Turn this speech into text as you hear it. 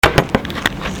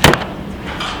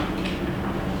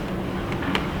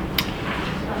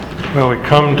Well, we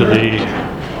come to the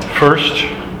first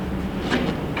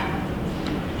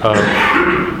of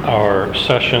our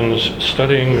sessions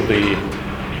studying the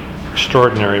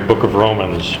extraordinary book of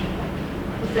Romans.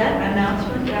 Was that an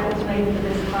announcement that was made for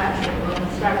this class that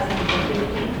Romans starts on the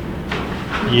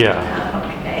 15th?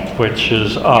 Yeah, Okay. which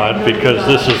is odd because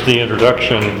this is the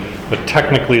introduction, but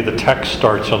technically the text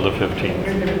starts on the 15th.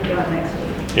 You're going to be gone next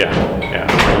week.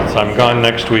 Yeah. So I'm gone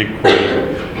next week.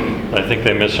 I think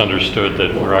they misunderstood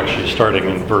that we're actually starting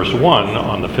in verse 1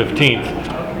 on the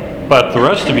 15th. But the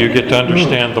rest of you get to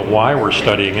understand the why we're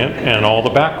studying it and all the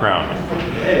background,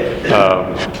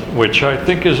 which I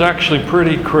think is actually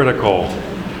pretty critical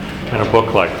in a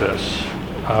book like this.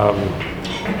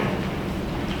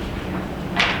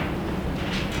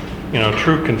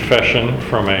 True confession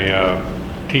from a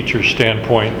teacher's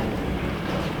standpoint,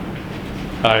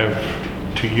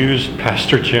 to use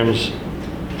Pastor Jim's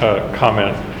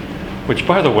comment, which,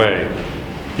 by the way,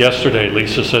 yesterday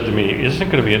Lisa said to me, isn't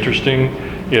it going to be interesting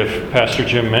if Pastor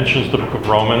Jim mentions the book of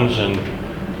Romans in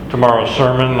tomorrow's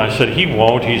sermon? I said, he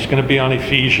won't. He's going to be on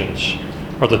Ephesians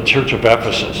or the church of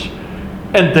Ephesus.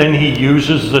 And then he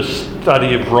uses the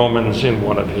study of Romans in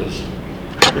one of his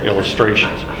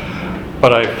illustrations.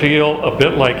 But I feel a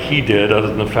bit like he did, other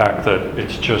than the fact that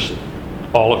it's just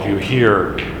all of you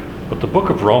here. But the book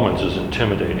of Romans is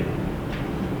intimidating.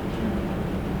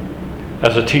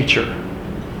 As a teacher,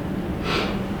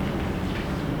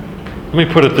 let me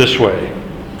put it this way.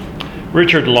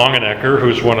 Richard Longenecker,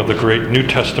 who's one of the great New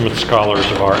Testament scholars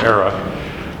of our era,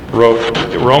 wrote,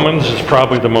 Romans is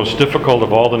probably the most difficult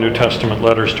of all the New Testament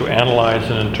letters to analyze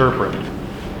and interpret.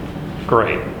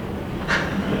 Great.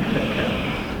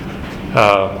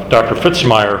 Dr.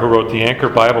 Fitzmyer, who wrote the Anchor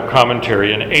Bible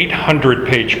Commentary, an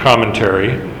 800-page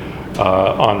commentary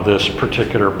on this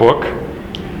particular book,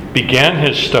 began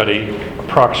his study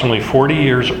approximately 40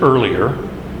 years earlier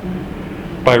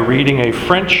by reading a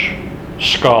French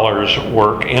scholar's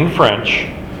work in French,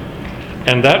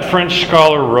 and that French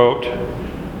scholar wrote,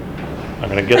 I'm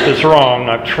going to get this wrong,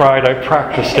 I've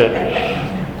practiced it,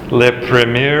 Le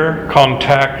premier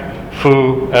contact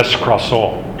fut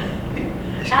escrasant.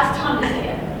 Ask Tom to say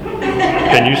it.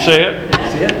 Can you say it?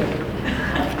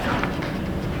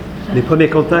 Les premiers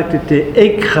contacts étaient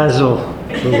écrasants.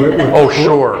 Oh,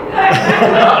 sure.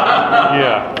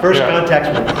 Yeah. First yeah. contacts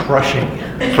were crushing.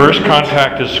 First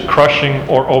contact is crushing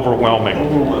or overwhelming.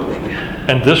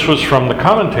 And this was from the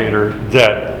commentator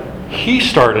that he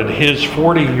started his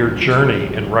 40-year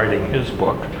journey in writing his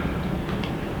book.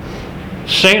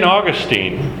 St.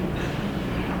 Augustine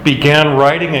began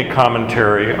writing a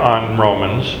commentary on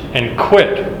Romans and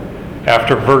quit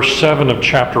after verse 7 of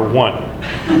chapter 1.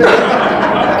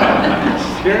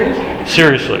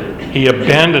 Seriously. He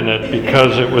abandoned it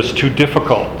because it was too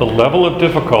difficult, the level of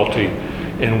difficulty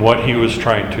in what he was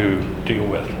trying to deal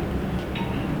with.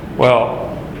 Well,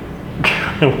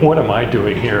 what am I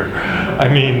doing here? I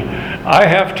mean, I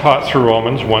have taught through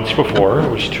Romans once before. It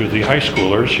was to the high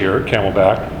schoolers here at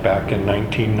Camelback back in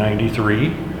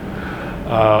 1993.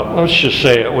 Let's just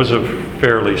say it was a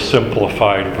fairly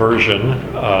simplified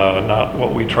version, not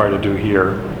what we try to do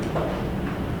here.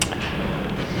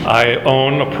 I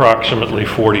own approximately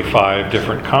 45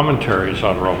 different commentaries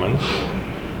on Romans.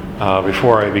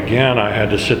 Before I began, I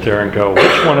had to sit there and go,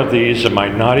 which one of these am I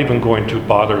not even going to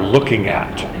bother looking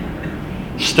at?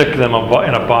 Stick them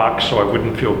in a box so I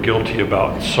wouldn't feel guilty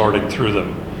about sorting through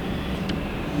them.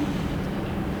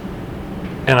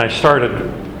 And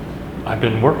I've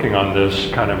been working on this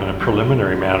kind of in a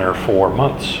preliminary manner for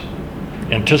months,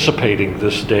 anticipating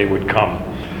this day would come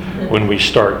when we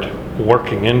start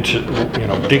working into,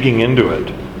 digging into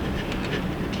it.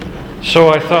 So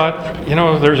I thought,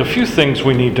 there's a few things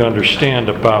we need to understand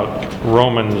about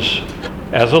Romans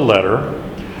as a letter,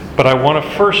 but I want to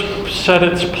first set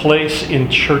its place in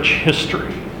church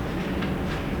history.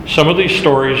 Some of these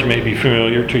stories may be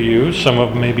familiar to you, some of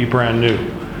them may be brand new,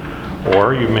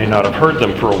 or you may not have heard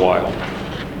them for a while.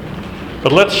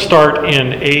 But let's start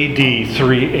in AD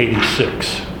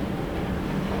 386.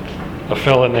 A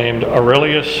fellow named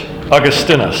Aurelius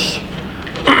Augustinus,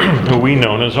 who we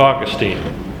know as Augustine.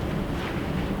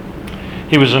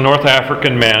 He was a North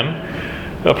African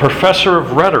man, a professor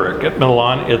of rhetoric at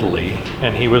Milan, Italy,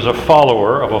 and he was a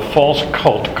follower of a false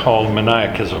cult called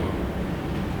Manichaeism.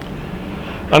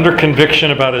 Under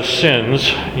conviction about his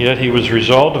sins, yet he was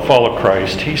resolved to follow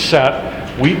Christ, he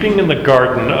sat weeping in the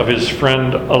garden of his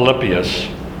friend Alypius,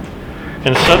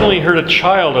 and suddenly heard a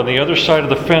child on the other side of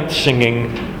the fence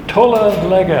singing, Tolla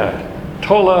lega,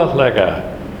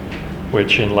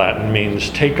 which in Latin means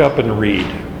take up and read.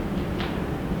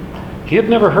 He had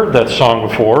never heard that song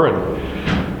before,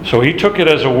 and so he took it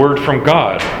as a word from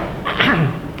God.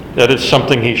 that it's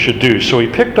something he should do. So he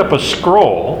picked up a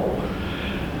scroll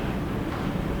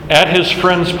at his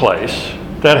friend's place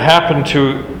that happened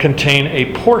to contain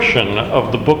a portion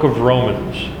of the book of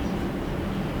Romans.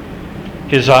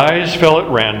 His eyes fell at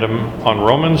random on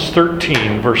Romans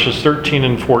 13, verses 13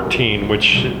 and 14,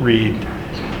 which read,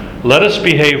 "Let us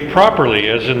behave properly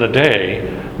as in the day,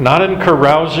 not in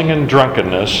carousing and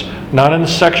drunkenness, not in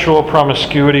sexual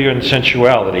promiscuity and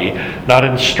sensuality, not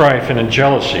in strife and in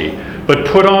jealousy, but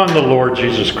put on the Lord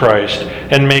Jesus Christ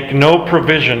and make no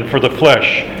provision for the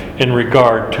flesh in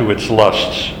regard to its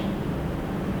lusts."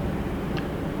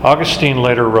 Augustine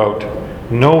later wrote,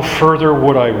 "No further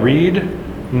would I read,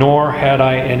 nor had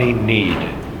I any need."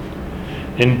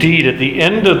 Indeed, at the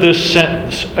end of this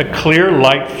sentence, a clear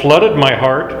light flooded my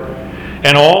heart,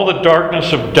 and all the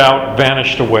darkness of doubt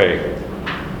vanished away.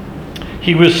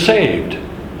 He was saved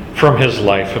from his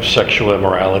life of sexual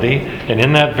immorality, and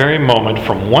in that very moment,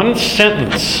 from one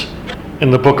sentence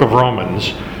in the book of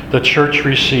Romans, the church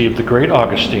received the great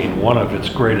Augustine, one of its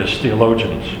greatest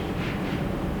theologians.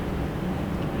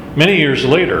 Many years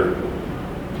later,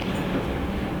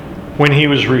 when he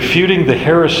was refuting the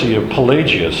heresy of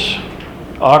Pelagius,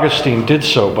 Augustine did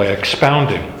so by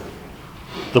expounding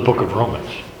the book of Romans.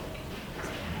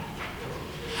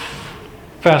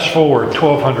 Fast forward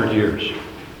 1,200 years.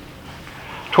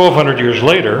 1,200 years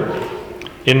later,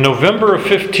 in November of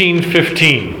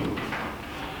 1515,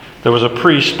 there was a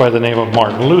priest by the name of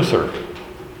Martin Luther,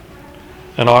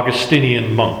 an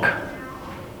Augustinian monk.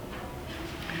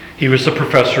 He was the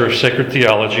professor of sacred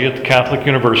theology at the Catholic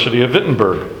University of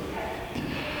Wittenberg.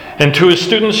 And to his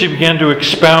students, he began to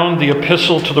expound the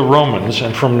epistle to the Romans.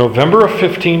 And from November of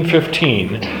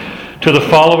 1515 to the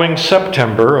following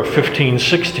September of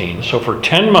 1516, so for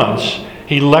 10 months,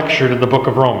 he lectured in the book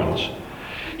of Romans.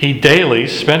 He daily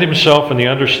spent himself in the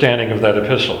understanding of that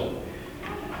epistle.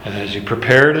 And as he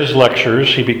prepared his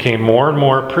lectures, he became more and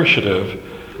more appreciative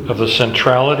of the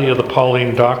centrality of the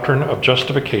Pauline doctrine of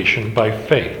justification by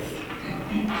faith.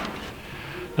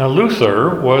 Now, Luther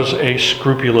was a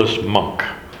scrupulous monk,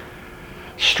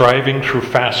 striving through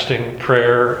fasting,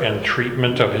 prayer, and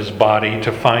treatment of his body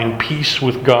to find peace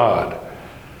with God.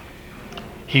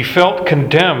 He felt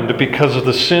condemned because of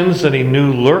the sins that he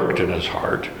knew lurked in his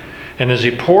heart, and as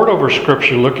he pored over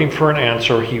Scripture looking for an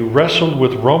answer, he wrestled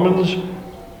with Romans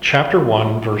chapter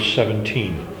 1, verse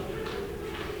 17.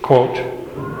 Quote,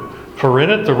 "For in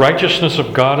it the righteousness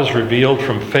of God is revealed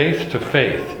from faith to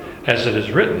faith, as it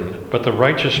is written, but the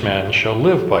righteous man shall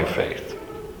live by faith."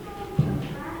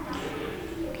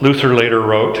 Luther later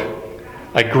wrote,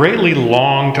 "I greatly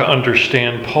longed to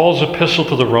understand Paul's epistle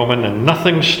to the Roman, and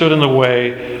nothing stood in the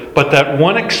way but that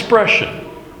one expression,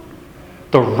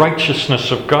 the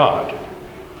righteousness of God.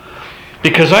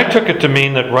 Because I took it to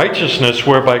mean that righteousness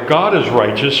whereby God is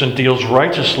righteous and deals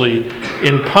righteously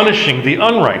in punishing the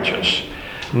unrighteous.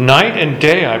 Night and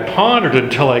day I pondered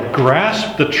until I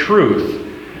grasped the truth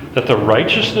that the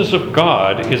righteousness of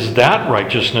God is that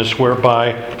righteousness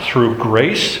whereby through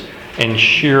grace and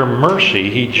sheer mercy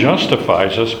he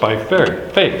justifies us by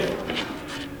faith.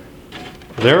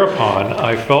 Thereupon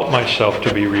I felt myself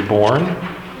to be reborn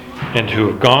and to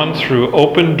have gone through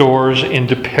open doors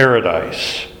into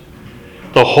paradise.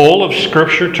 The whole of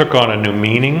Scripture took on a new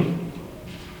meaning,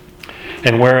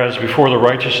 and whereas before the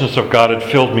righteousness of God had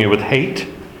filled me with hate,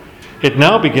 it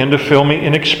now began to fill me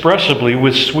inexpressibly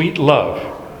with sweet love.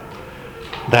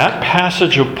 That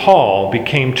passage of Paul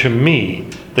became to me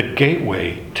the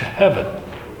gateway to heaven."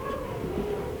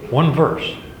 One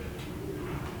verse.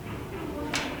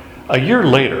 A year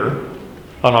later,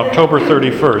 on October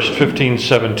 31st,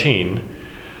 1517,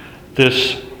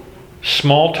 this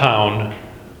small town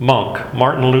monk,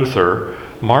 Martin Luther,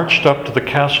 marched up to the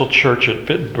castle church at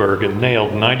Wittenberg and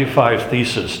nailed 95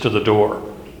 theses to the door,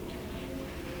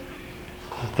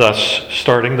 thus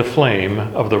starting the flame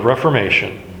of the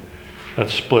Reformation that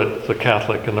split the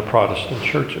Catholic and the Protestant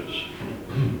churches.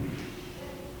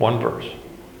 One verse.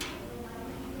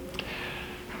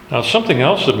 Now, something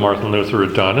else that Martin Luther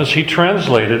had done is he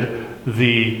translated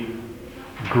the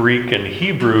Greek and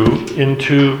Hebrew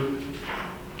into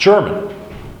German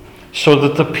so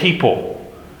that the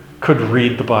people could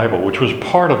read the Bible, which was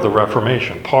part of the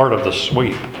Reformation, part of the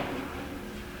sweep.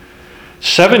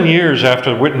 7 years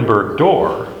after the Wittenberg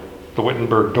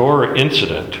Door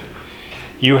incident,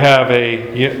 you have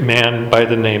a man by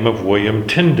the name of William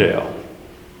Tyndale.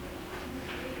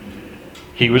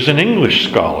 He was an English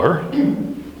scholar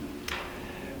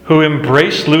who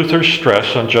embraced Luther's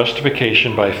stress on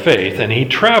justification by faith, and he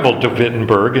traveled to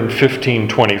Wittenberg in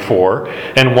 1524,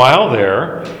 and while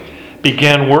there,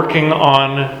 began working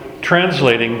on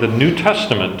translating the New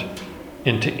Testament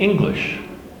into English.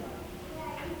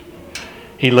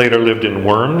 He later lived in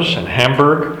Worms and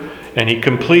Hamburg, and he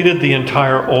completed the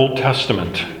entire Old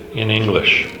Testament in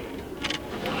English.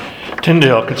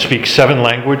 Tyndale could speak 7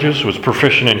 languages, was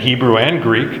proficient in Hebrew and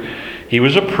Greek. He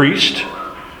was a priest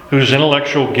whose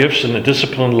intellectual gifts and the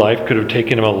disciplined life could have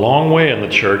taken him a long way in the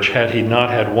church had he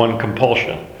not had one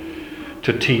compulsion: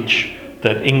 to teach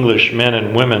that English men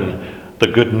and women the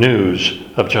good news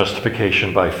of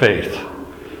justification by faith.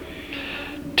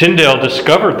 Tyndale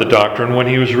discovered the doctrine when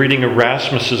he was reading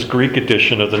Erasmus's Greek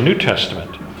edition of the New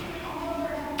Testament.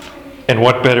 And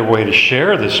what better way to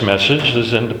share this message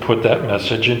than to put that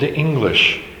message into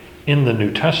English in the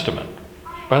New Testament?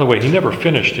 By the way, he never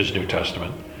finished his New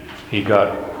Testament. He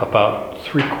got about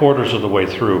 3/4 of the way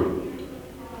through.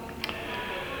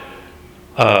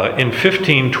 In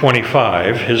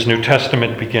 1525, his New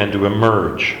Testament began to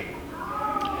emerge.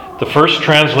 The first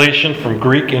translation from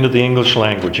Greek into the English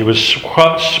language. It was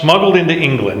smuggled into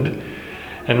England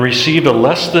and received a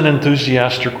less than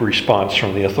enthusiastic response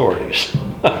from the authorities.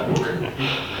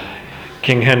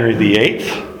 King Henry VIII,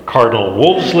 Cardinal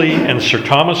Wolsey, and Sir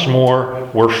Thomas More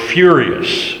were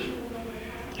furious.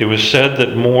 It was said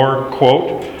that More,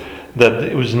 quote, that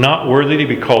it was not worthy to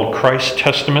be called Christ's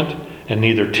Testament, and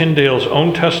neither Tyndale's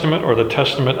own testament or the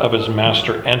testament of his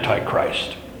master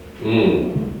Antichrist.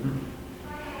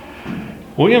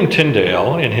 William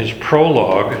Tyndale, in his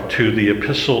prologue to the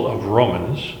Epistle of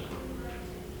Romans,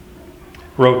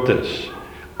 wrote this: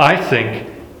 "I think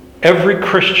every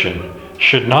Christian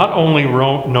should not only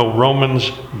know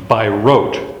Romans by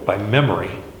rote, by memory,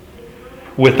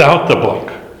 without the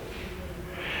book,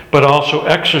 but also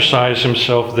exercise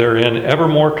himself therein ever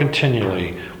more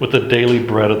continually with the daily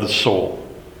bread of the soul."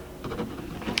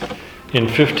 In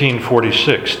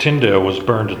 1546, Tyndale was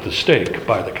burned at the stake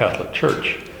by the Catholic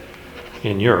Church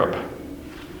in Europe.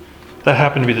 That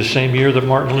happened to be the same year that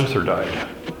Martin Luther died.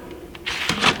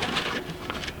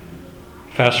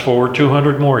 Fast forward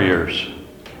 200 more years.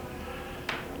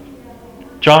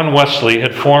 John Wesley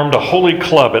had formed a holy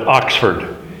club at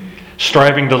Oxford,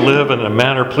 striving to live in a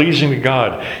manner pleasing to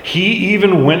God. He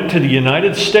even went to the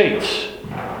United States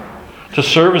to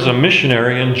serve as a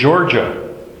missionary in Georgia,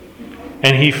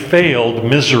 and he failed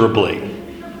miserably.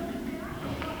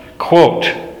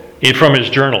 Quote from his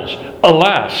journals,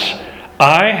 "Alas,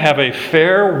 I have a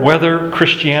fair weather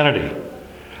Christianity.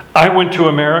 I went to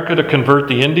America to convert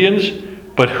the Indians,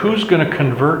 but who's going to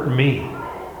convert me?"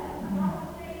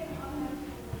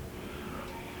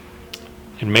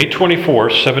 In May 24,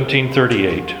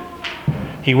 1738,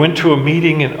 he went to a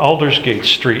meeting in Aldersgate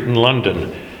Street in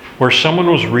London where someone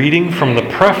was reading from the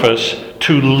preface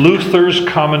to Luther's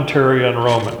commentary on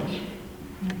Romans.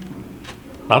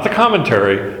 Not the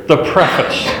commentary, the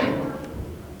preface.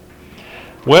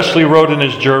 Wesley wrote in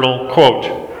his journal, quote,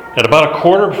 "At about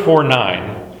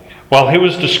 9:15, while he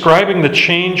was describing the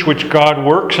change which God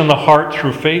works in the heart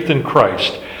through faith in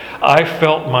Christ, I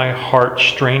felt my heart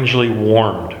strangely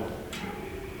warmed.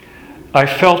 I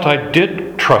felt I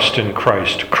did trust in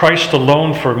Christ, Christ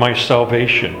alone for my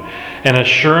salvation. An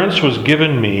assurance was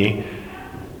given me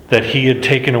that he had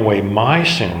taken away my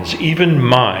sins, even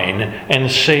mine,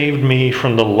 and saved me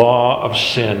from the law of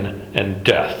sin and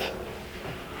death."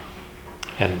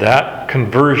 And that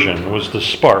conversion was the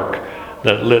spark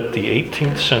that lit the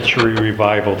 18th century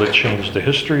revival that changed the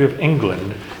history of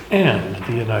England and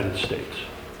the United States.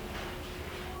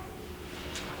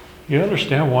 You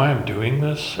understand why I'm doing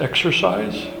this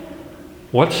exercise?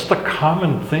 What's the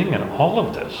common thing in all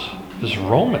of this? Is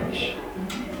Romans.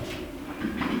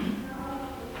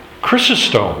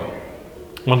 Chrysostom,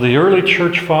 one of the early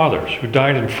church fathers who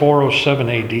died in 407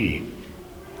 AD,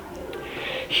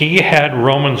 he had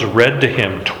Romans read to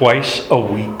him twice a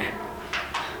week.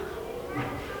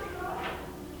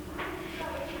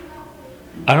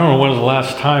 I don't know when was the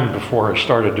last time before I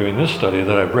started doing this study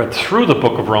that I've read through the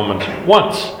book of Romans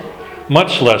once,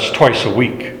 much less twice a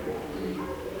week.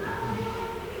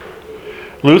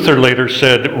 Luther later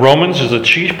said Romans is the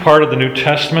chief part of the New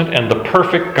Testament and the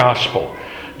perfect gospel.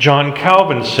 John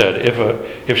Calvin said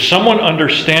if someone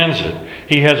understands it,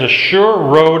 he has a sure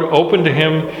road open to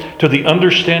him to the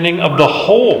understanding of the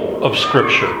whole of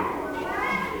Scripture.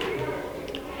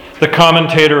 The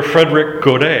commentator Frederick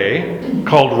Godet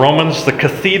called Romans the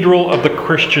cathedral of the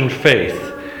Christian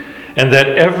faith, and that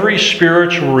every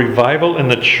spiritual revival in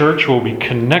the church will be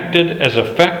connected as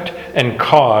effect and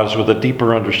cause with a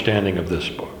deeper understanding of this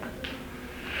book.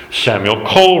 Samuel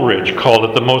Coleridge called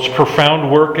it the most profound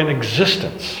work in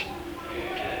existence.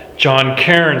 John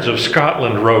Cairns of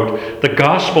Scotland wrote, "The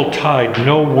gospel tide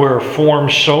nowhere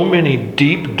forms so many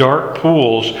deep, dark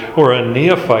pools where a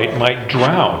neophyte might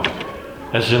drown.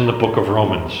 as in the book of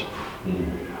Romans.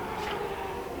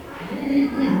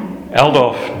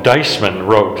 Adolf Deisman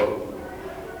wrote,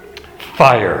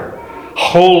 "Fire,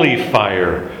 holy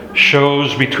fire,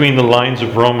 shows between the lines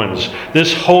of Romans.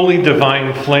 This holy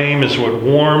divine flame is what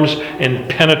warms and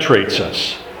penetrates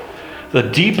us. The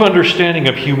deep understanding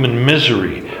of human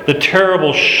misery, the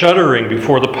terrible shuddering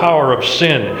before the power of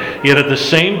sin, yet at the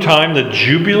same time the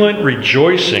jubilant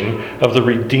rejoicing of the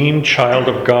redeemed child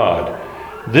of God.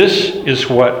 This is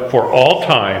what, for all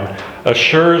time,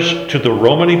 assures to the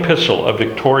Roman epistle a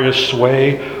victorious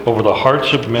sway over the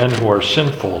hearts of men who are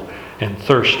sinful and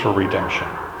thirst for redemption."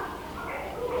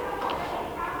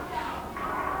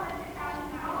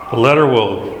 The letter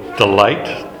will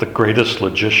delight the greatest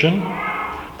logician.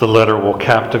 The letter will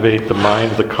captivate the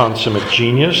mind of the consummate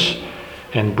genius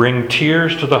and bring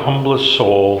tears to the humblest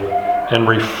soul and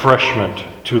refreshment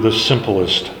to the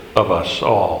simplest of us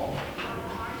all.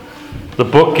 The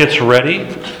book gets ready.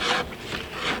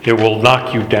 It will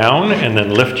knock you down and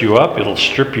then lift you up. It'll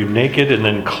strip you naked and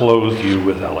then clothe you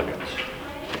with elegance.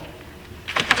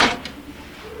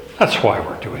 That's why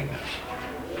we're doing this.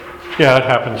 Yeah, it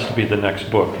happens to be the next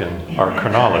book in our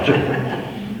chronology.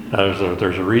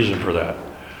 There's a reason for that.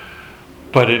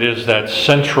 But it is that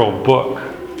central book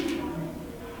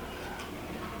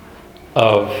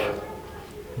of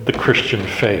the Christian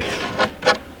faith.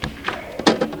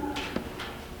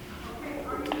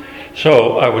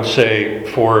 So I would say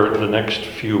for the next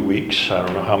few weeks, I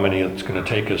don't know how many it's going to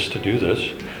take us to do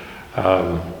this.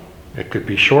 It could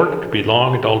be short, it could be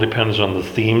long. It all depends on the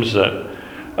themes that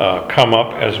come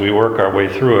up as we work our way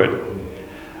through it.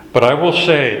 But I will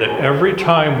say that every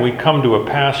time we come to a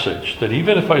passage, that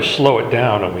even if I slow it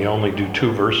down and we only do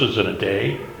 2 verses in a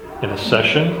day, in a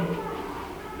session,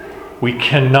 we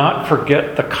cannot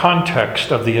forget the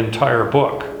context of the entire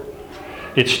book.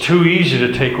 It's too easy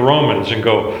to take Romans and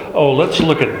go, oh, let's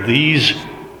look at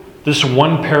this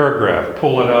one paragraph,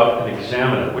 pull it up and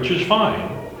examine it, which is fine.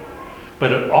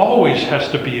 But it always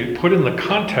has to be put in the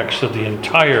context of the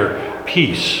entire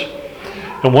piece.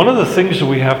 And one of the things that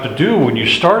we have to do when you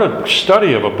start a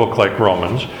study of a book like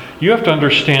Romans, you have to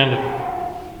understand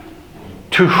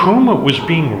to whom it was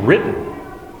being written.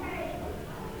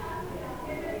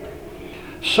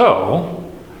 So,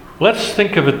 let's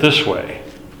think of it this way.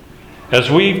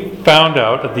 As we found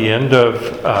out at the end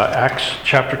of Acts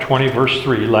chapter 20, verse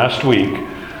 3 last week,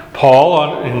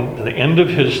 Paul, in the end of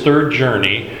his 3rd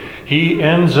journey, he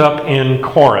ends up in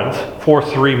Corinth for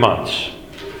 3 months.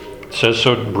 It says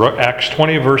so, Acts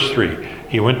 20, verse 3.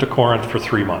 He went to Corinth for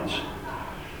 3 months.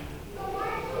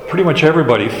 Pretty much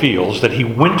everybody feels that he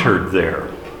wintered there.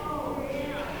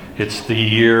 It's the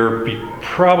year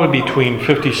probably between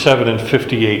 57 and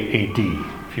 58 AD,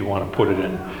 if you want to put it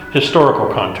in historical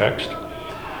context.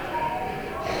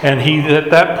 And he, at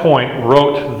that point,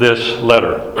 wrote this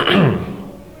letter.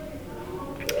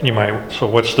 You might, so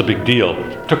what's the big deal?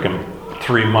 It took him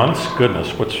 3 months.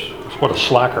 Goodness, what a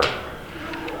slacker.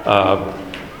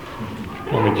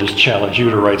 Let me just challenge you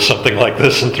to write something like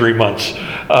this in 3 months.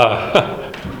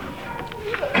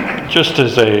 Just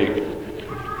as a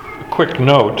quick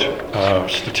note,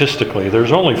 statistically,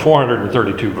 there's only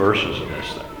 432 verses in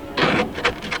this thing.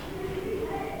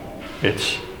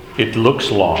 It looks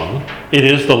long. It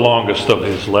is the longest of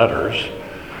his letters,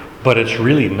 but it's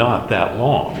really not that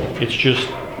long. It's just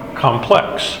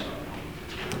complex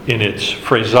in its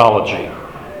phraseology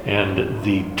and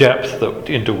the depth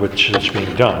into which it's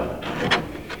being done.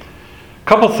 A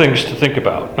couple things to think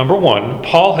about. Number one,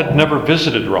 Paul had never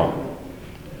visited Rome.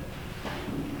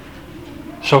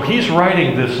 So he's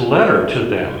writing this letter to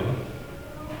them,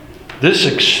 this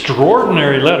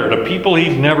extraordinary letter to people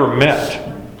he'd never met.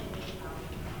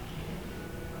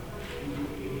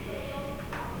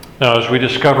 Now, as we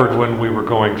discovered when we were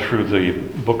going through the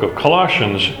book of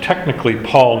Colossians, technically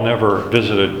Paul never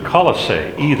visited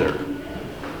Colossae either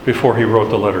before he wrote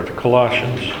the letter to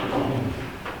Colossians.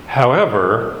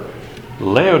 However,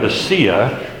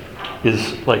 Laodicea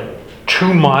is like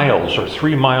 2 miles or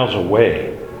 3 miles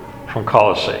away from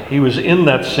Colossae. He was in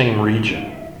that same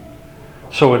region.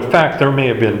 So in fact, there may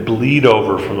have been bleed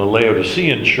over from the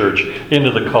Laodicean church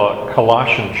into the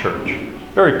Colossian church.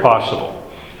 Very possible.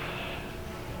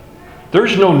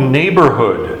 There's no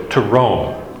neighborhood to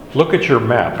Rome. Look at your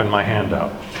map in my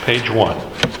handout, page 1.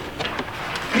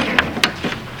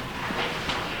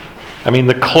 I mean,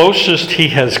 the closest he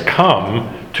has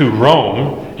come to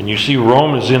Rome, and you see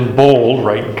Rome is in bold,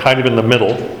 right, kind of in the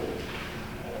middle.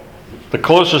 The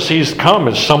closest he's come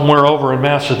is somewhere over in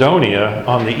Macedonia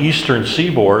on the eastern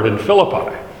seaboard in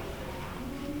Philippi.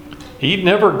 He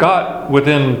never got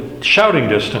within shouting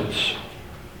distance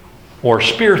or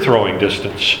spear throwing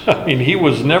distance. I mean, he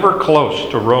was never close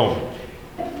to Rome.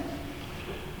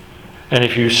 And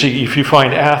if you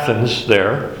find Athens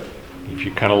there, if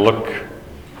you kind of look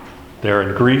there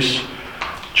in Greece,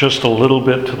 just a little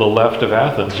bit to the left of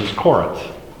Athens is Corinth.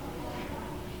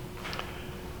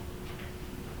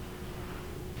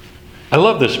 I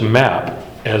love this map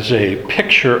as a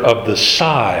picture of the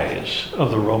size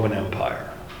of the Roman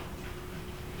Empire.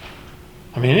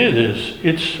 I mean,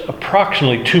 it's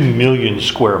approximately 2 million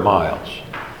square miles.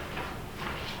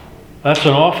 That's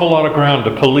an awful lot of ground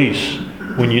to police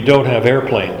when you don't have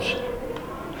airplanes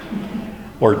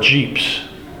or jeeps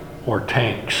or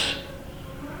tanks.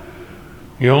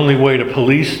 The only way to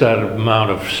police that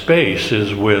amount of space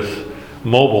is with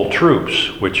mobile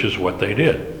troops, which is what they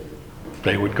did.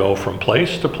 They would go from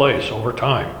place to place over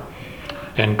time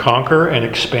and conquer and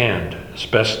expand as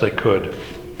best they could.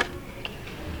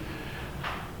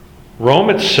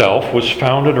 Rome itself was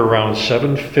founded around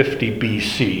 750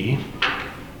 BC.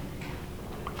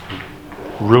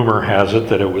 Rumor has it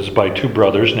that it was by two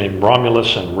brothers named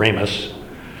Romulus and Remus.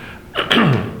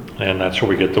 And that's where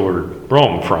we get the word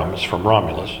Rome from. It's from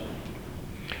Romulus.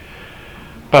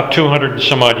 About 200 and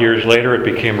some odd years later, it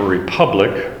became a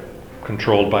republic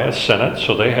controlled by a senate,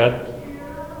 so they had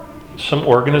some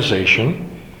organization.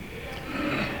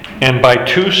 And by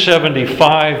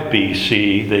 275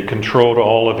 BC, they controlled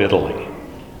all of Italy.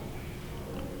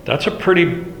 That's a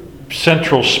pretty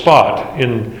central spot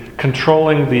in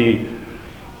controlling the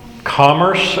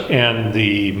commerce and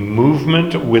the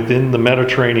movement within the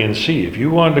Mediterranean Sea. If you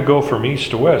wanted to go from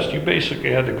east to west, you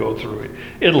basically had to go through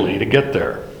Italy to get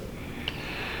there.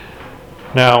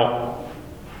 Now,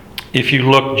 if you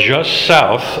look just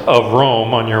south of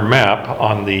Rome on your map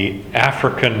on the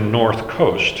African north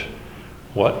coast,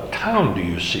 what town do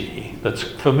you see that's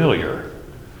familiar?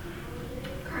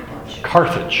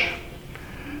 Carthage.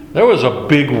 There was a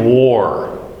big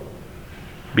war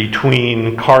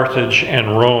between Carthage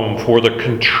and Rome for the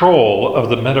control of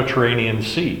the Mediterranean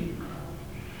Sea.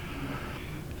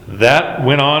 That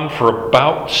went on for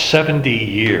about 70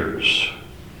 years.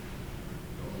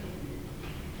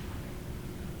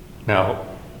 Now,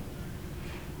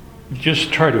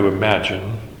 just try to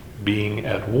imagine being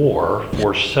at war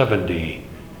for 70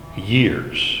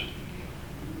 years.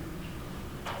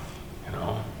 You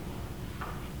know,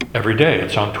 every day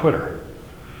it's on Twitter.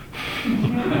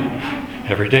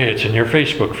 Every day it's in your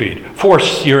Facebook feed. For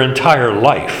your entire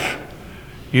life,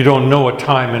 you don't know a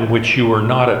time in which you were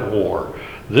not at war.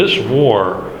 This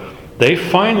war, they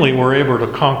finally were able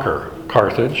to conquer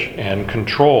Carthage and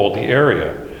control the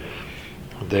area.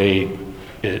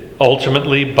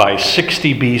 Ultimately, by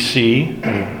 60 BC,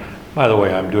 and by the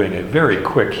way, I'm doing a very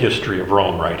quick history of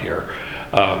Rome right here.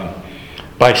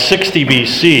 By 60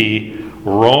 BC,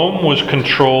 Rome was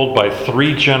controlled by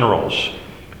three generals: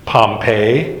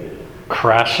 Pompey,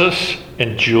 Crassus,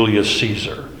 and Julius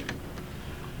Caesar.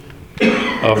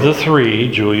 Of the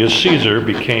three, Julius Caesar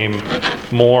became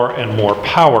more and more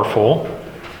powerful,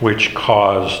 which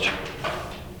caused,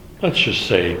 let's just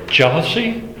say,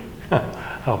 jealousy.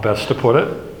 How best to put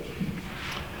it?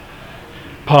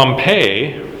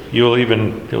 Pompey, you'll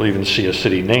even see a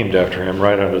city named after him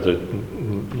right under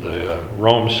the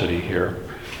Rome city here.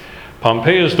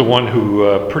 Pompey is the one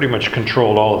who pretty much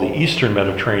controlled all of the eastern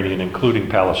Mediterranean, including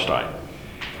Palestine.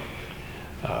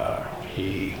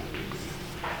 He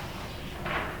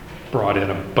brought in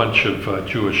a bunch of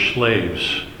Jewish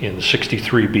slaves in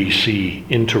 63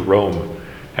 BC into Rome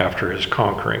after his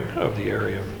conquering of the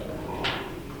area.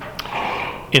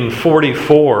 In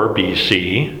 44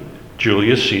 BC,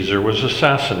 Julius Caesar was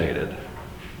assassinated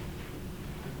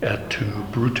at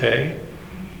Brute,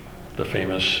 the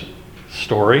famous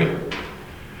story.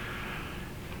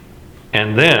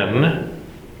 And then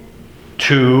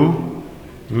two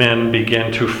men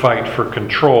began to fight for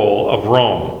control of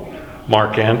Rome: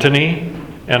 Mark Antony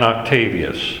and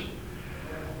Octavius.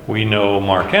 We know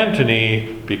Mark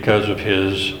Antony because of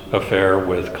his affair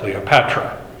with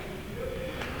Cleopatra.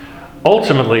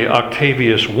 Ultimately,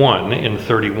 Octavius won in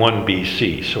 31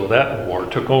 BC, so that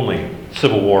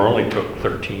civil war only took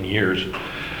 13 years.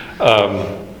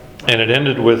 And it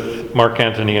ended with Mark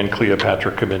Antony and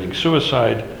Cleopatra committing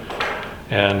suicide,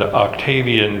 and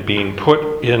Octavian being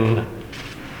put in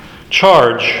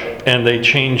charge, and they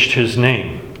changed his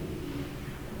name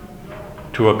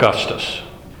to Augustus.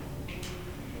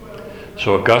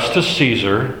 So Augustus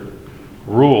Caesar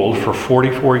ruled for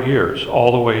 44 years,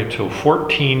 all the way till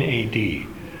 14 AD.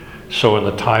 So in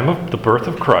the time of the birth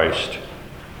of Christ,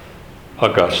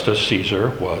 Augustus Caesar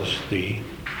was the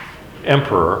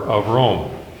emperor of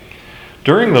Rome.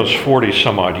 During those 40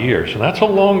 some odd years, and that's a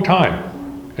long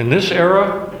time, in this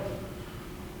era,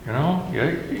 You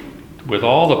know, with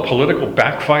all the political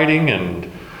backfighting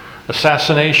and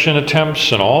assassination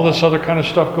attempts and all this other kind of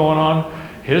stuff going on,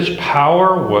 his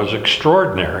power was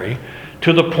extraordinary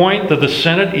to the point that the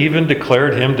Senate even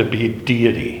declared him to be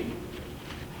deity.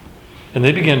 And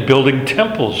they began building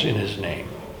temples in his name.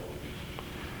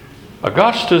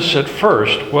 Augustus at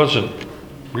first wasn't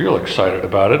real excited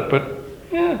about it, but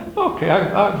yeah, okay,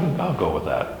 I'll go with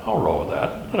that. I'll roll with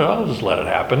that. I'll just let it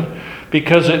happen,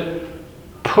 because it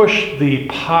pushed the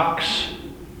Pax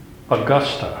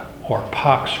Augusta, or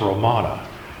Pax Romana,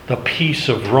 the peace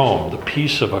of Rome, the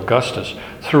peace of Augustus,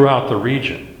 throughout the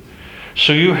region.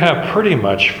 So you have pretty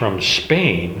much from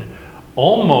Spain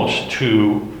almost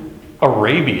to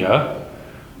Arabia,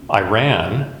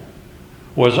 Iran,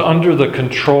 was under the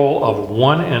control of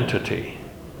one entity.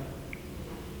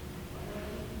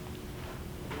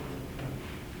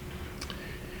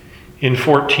 In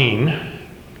 14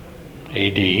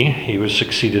 AD, he was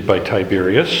succeeded by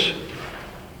Tiberius.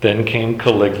 Then came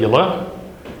Caligula,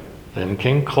 then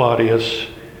came Claudius,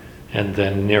 and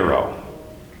then Nero.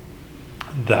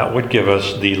 That would give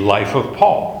us the life of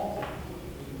Paul.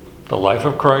 The life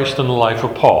of Christ and the life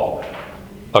of Paul.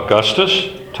 Augustus,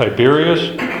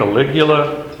 Tiberius,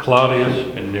 Caligula,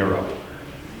 Claudius, and Nero.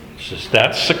 It's just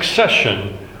that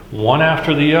succession, one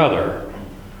after the other,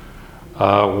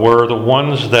 were the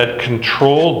ones that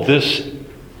controlled this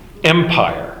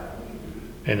empire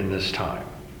and in this time.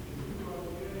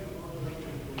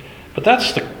 But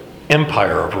that's the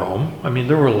empire of Rome. I mean,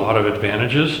 there were a lot of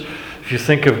advantages. If you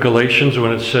think of Galatians,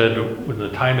 when it said, when the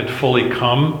time had fully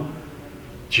come,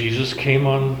 Jesus came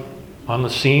on the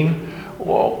scene.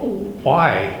 Well,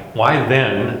 why? Why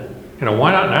then?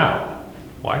 Why not now?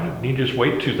 Why didn't he just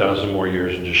wait 2,000 more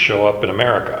years and just show up in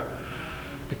America?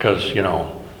 Because,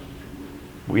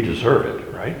 we deserve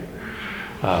it, right?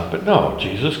 But no,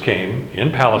 Jesus came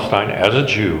in Palestine as a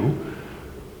Jew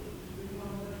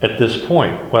at this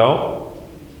point. Well,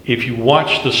 if you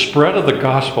watch the spread of the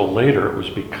gospel later, it was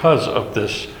because of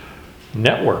this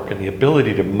network and the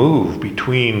ability to move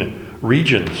between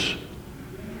regions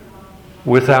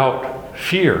without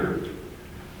fear.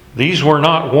 These were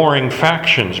not warring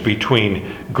factions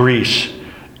between Greece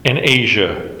and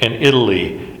Asia and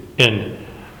Italy and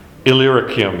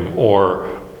Illyricum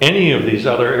or any of these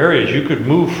other areas. You could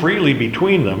move freely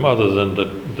between them, other than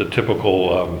the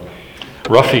typical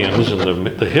ruffians in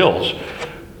the hills.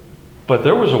 But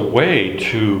there was a way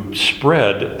to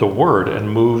spread the word and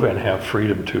move and have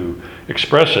freedom to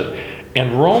express it.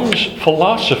 And Rome's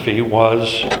philosophy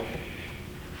was,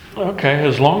 okay,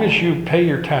 as long as you pay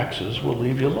your taxes, we'll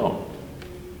leave you alone.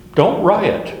 Don't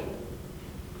riot.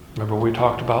 Remember we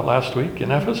talked about last week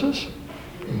in Ephesus?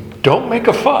 Don't make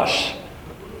a fuss.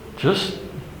 Just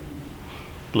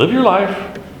live your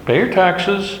life, pay your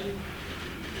taxes,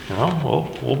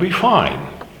 we'll be fine.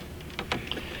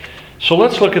 So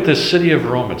let's look at this city of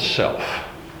Rome itself.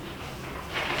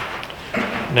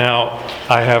 Now,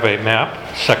 I have a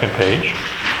map, second page,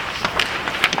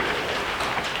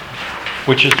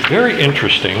 which is very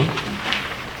interesting.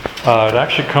 It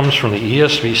actually comes from the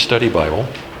ESV Study Bible.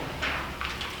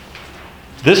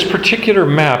 This particular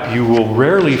map you will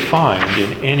rarely find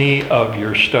in any of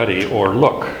your study or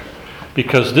look,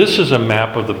 because this is a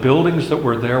map of the buildings that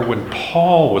were there when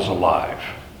Paul was alive.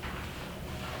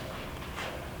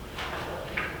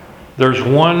 There's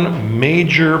one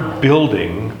major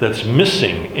building that's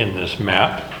missing in this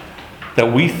map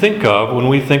that we think of when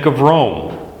we think of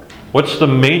Rome. What's the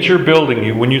major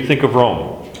building when you think of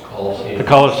Rome? Colosseum. The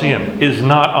Colosseum is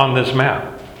not on this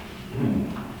map.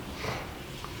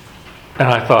 And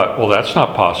I thought, well, that's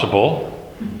not possible.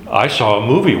 I saw a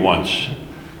movie once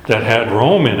that had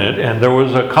Rome in it, and there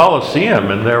was a Colosseum,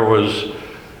 and there was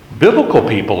biblical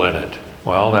people in it.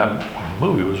 Well, that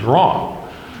movie was wrong.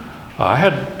 I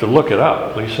had to look it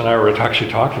up. Lisa and I were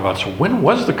actually talking about, so when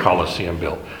was the Colosseum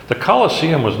built? The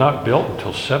Colosseum was not built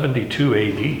until 72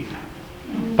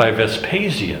 AD by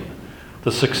Vespasian,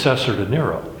 the successor to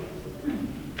Nero.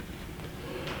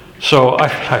 So I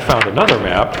found another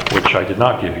map, which I did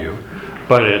not give you,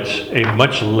 but it's a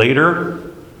much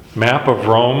later map of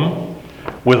Rome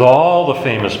with all the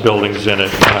famous buildings in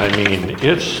it. And I mean,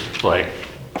 it's like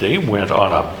they went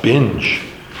on a binge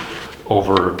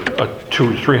over a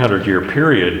 200-300 year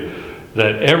period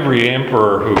that every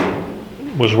emperor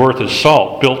who was worth his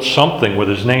salt built something with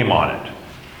his name on it.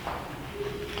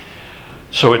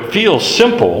 So it feels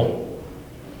simple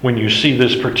when you see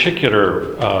this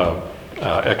particular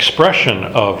expression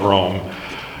of Rome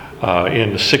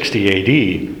in 60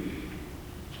 AD,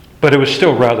 but it was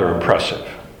still rather impressive.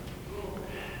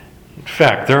 In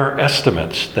fact, there are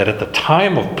estimates that at the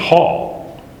time of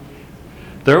Paul,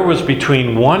 There was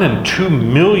between 1 and 2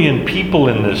 million people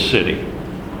in this city.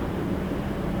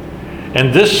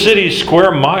 And this city's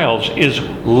square miles is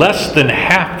less than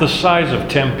half the size of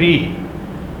Tempe.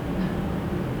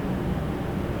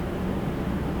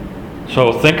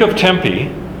 So think of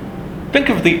Tempe. Think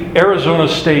of the Arizona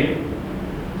State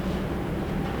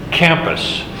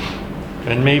campus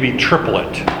and maybe triple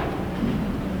it.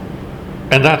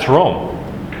 And that's Rome.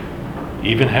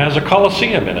 Even has a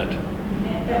Colosseum in it.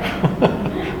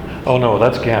 Oh no,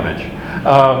 that's Gamage.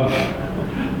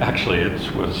 Actually,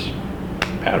 it was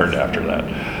patterned after that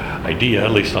idea,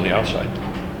 at least on the outside.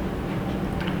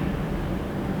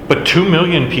 But 2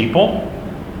 million people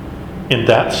in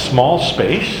that small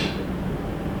space?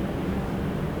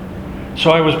 So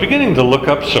I was beginning to look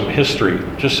up some history,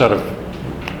 just out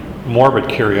of morbid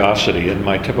curiosity in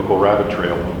my typical rabbit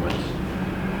trail movements.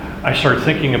 I started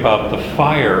thinking about the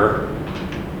fire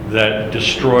that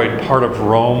destroyed part of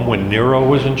Rome when Nero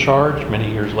was in charge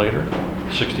many years later,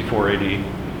 64 AD.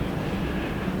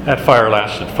 That fire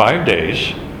lasted 5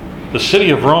 days. The city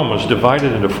of Rome was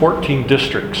divided into 14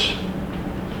 districts.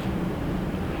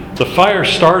 The fire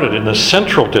started in the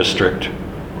central district.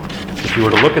 If you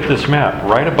were to look at this map,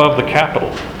 right above the Capitol.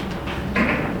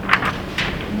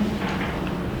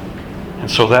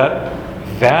 And so that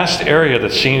vast area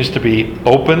that seems to be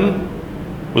open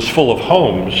was full of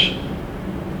homes.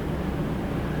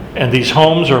 And these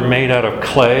homes are made out of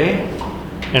clay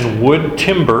and wood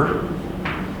timber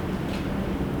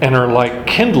and are like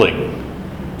kindling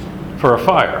for a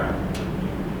fire.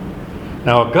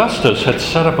 Now, Augustus had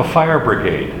set up a fire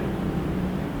brigade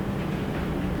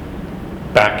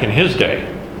back in his day.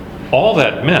 All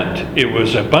that meant it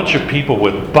was a bunch of people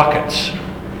with buckets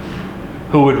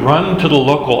who would run to the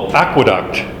local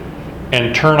aqueduct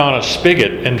and turn on a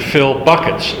spigot and fill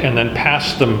buckets and then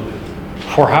pass them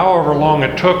for however long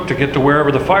it took to get to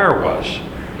wherever the fire was.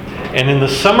 And in the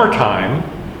summertime,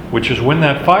 which is when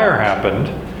that fire happened,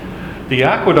 the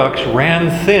aqueducts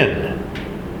ran thin.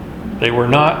 They were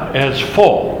not as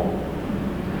full.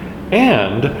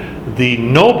 And the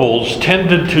nobles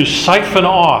tended to siphon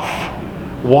off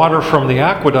water from the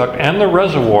aqueduct and the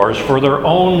reservoirs for their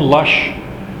own lush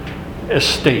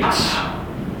estates.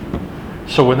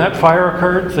 So when that fire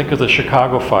occurred, think of the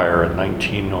Chicago fire in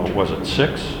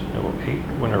 1906? No, 8,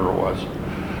 whenever it was.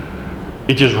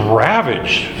 It just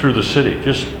ravaged through the city,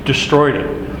 just destroyed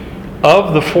it.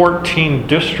 Of the 14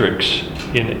 districts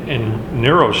in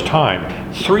Nero's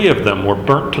time, 3 of them were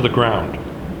burnt to the ground.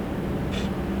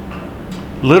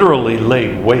 Literally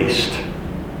laid waste.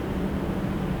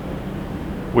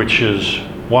 Which is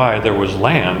why there was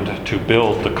land to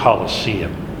build the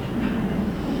Colosseum.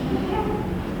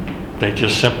 They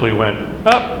just simply went,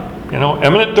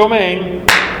 eminent domain,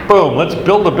 boom, let's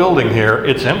build a building here.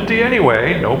 It's empty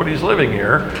anyway, nobody's living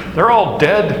here. They're all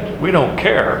dead, we don't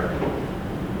care.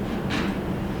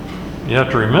 You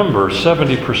have to remember,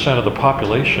 70% of the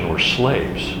population were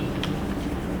slaves.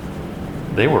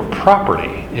 They were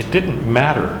property. It didn't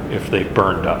matter if they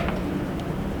burned up.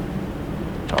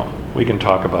 So, we can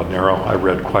talk about Nero. I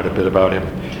read quite a bit about him.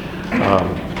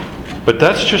 But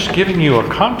that's just giving you a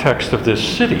context of this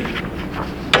city.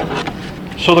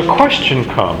 So the question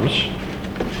comes,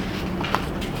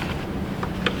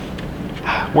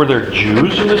 were there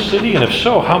Jews in this city? And if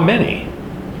so, how many?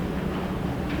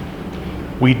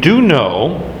 We do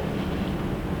know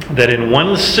that in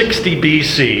 160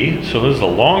 BC, so this is a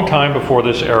long time before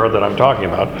this era that I'm talking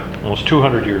about, almost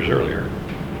 200 years earlier,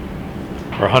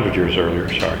 or 100 years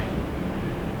earlier, sorry.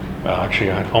 Actually,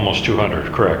 almost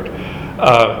 200, correct.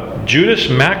 Judas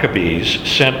Maccabees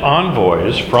sent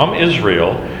envoys from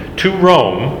Israel to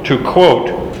Rome to quote,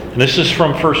 and this is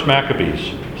from 1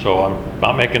 Maccabees, so I'm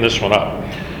not making this one up,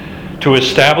 to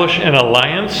establish an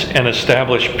alliance and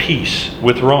establish peace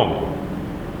with Rome.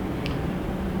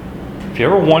 If you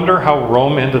ever wonder how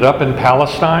Rome ended up in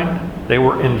Palestine, they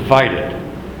were invited.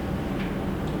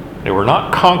 They were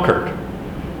not conquered.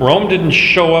 Rome didn't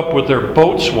show up with their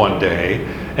boats one day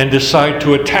and decide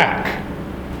to attack.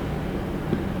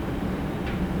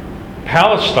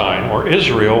 Palestine, or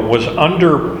Israel, was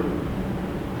under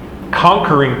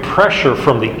conquering pressure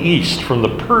from the east, from the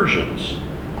Persians.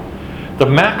 The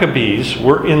Maccabees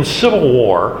were in civil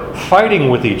war, fighting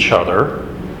with each other,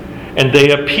 and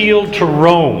they appealed to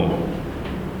Rome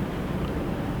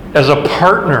as a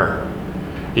partner.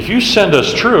 If you send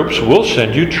us troops, we'll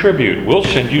send you tribute. We'll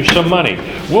send you some money.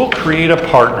 We'll create a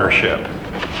partnership.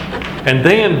 And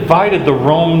they invited the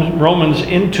Romans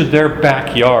into their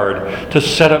backyard to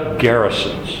set up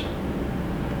garrisons.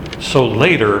 So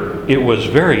later, it was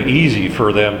very easy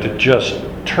for them to just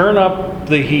turn up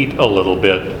the heat a little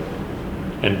bit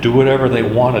and do whatever they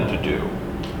wanted to do.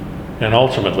 And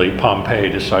ultimately, Pompey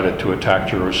decided to attack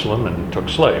Jerusalem and took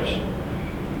slaves.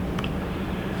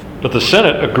 But the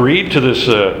Senate agreed to this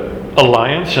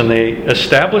alliance, and they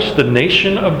established the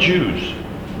nation of Jews.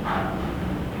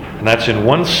 And that's in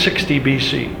 160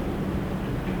 BC.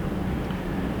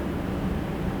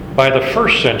 By the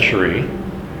first century,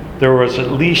 there was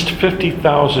at least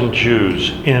 50,000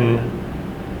 Jews in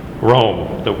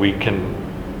Rome that we can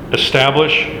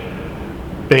establish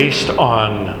based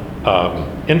on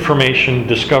information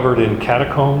discovered in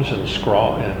catacombs and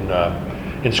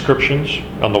inscriptions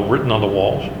written on the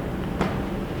walls.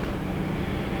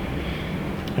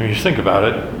 When you think about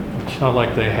it, it's not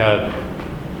like they had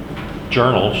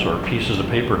journals or pieces of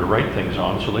paper to write things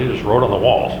on, so they just wrote on the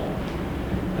walls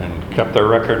and kept their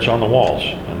records on the walls,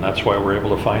 and that's why we're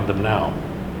able to find them now.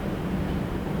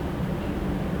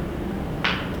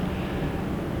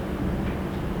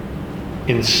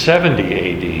 In 70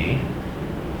 AD,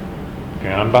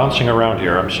 okay, I'm bouncing around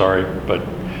here, I'm sorry, but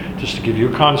just to give you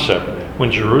a concept,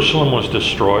 when Jerusalem was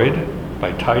destroyed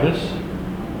by Titus,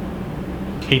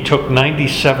 he took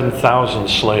 97,000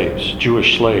 slaves,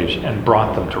 Jewish slaves, and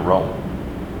brought them to Rome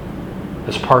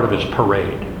as part of his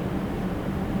parade.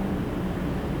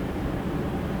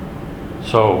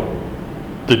 So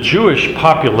the Jewish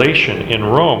population in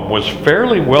Rome was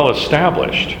fairly well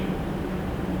established.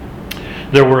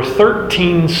 There were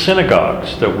 13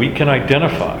 synagogues that we can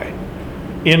identify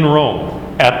in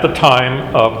Rome at the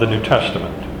time of the New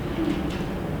Testament.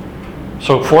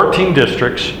 So 14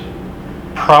 districts,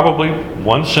 probably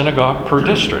one synagogue per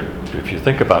district, if you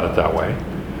think about it that way.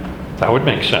 That would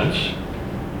make sense.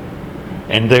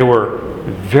 And they were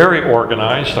very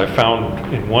organized. I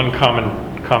found in one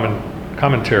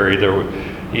commentary,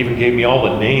 he even gave me all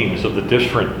the names of the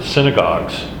different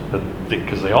synagogues,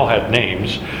 because they all had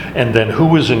names, and then who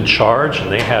was in charge,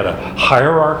 and they had a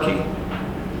hierarchy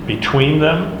between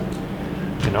them,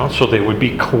 so they would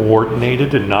be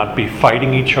coordinated and not be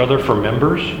fighting each other for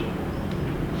members.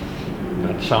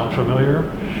 That sound familiar?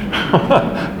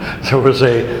 There was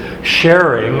a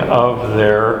sharing of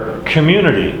their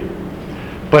community.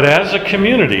 But as a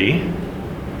community,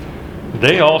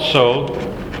 they also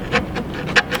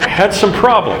had some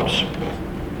problems.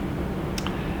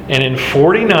 And in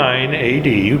 49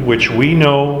 AD, which we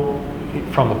know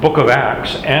from the book of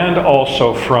Acts and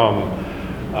also from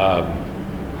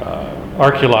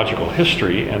archaeological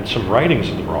history and some writings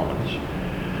of the Romans,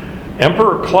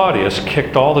 Emperor Claudius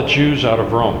kicked all the Jews out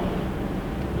of Rome,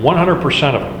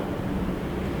 100% of them,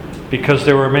 because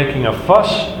they were making a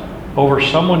fuss over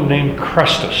someone named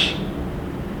Chrestus.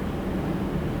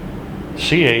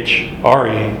 Chrestus.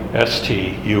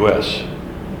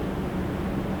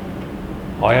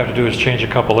 All you have to do is change a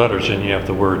couple letters and you have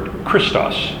the word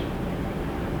Christos.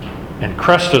 And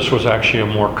Chrestus was actually a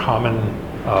more common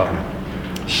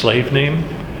slave name.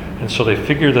 And so they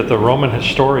figured that the Roman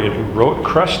historian who wrote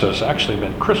Chrestus actually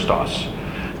meant Christos.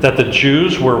 That the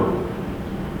Jews were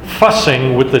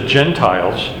fussing with the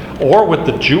Gentiles or with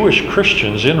the Jewish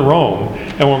Christians in Rome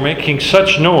and were making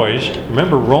such noise.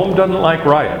 Remember, Rome doesn't like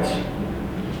riots.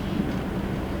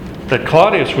 That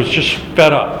Claudius was just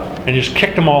fed up and just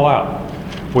kicked them all out.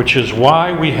 Which is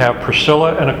why we have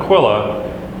Priscilla and Aquila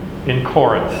in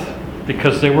Corinth,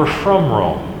 because they were from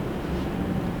Rome.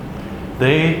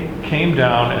 They came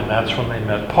down, and that's when they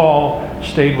met Paul,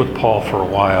 stayed with Paul for a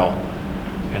while,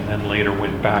 and then later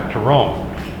went back to Rome.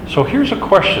 So here's a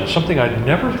question, something I'd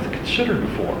never considered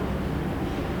before.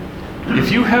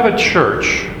 If you have a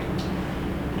church,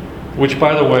 which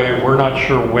by the way, we're not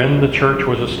sure when the church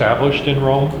was established in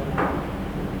Rome,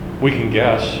 we can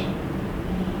guess.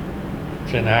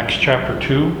 In Acts chapter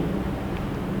 2,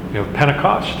 you have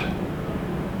Pentecost,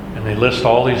 and they list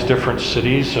all these different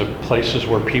cities of places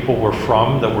where people were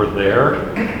from that were there,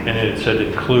 and it said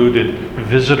included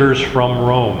visitors from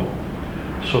Rome.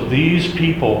 So these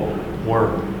people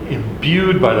were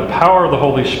imbued by the power of the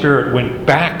Holy Spirit, went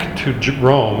back to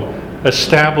Rome,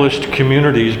 established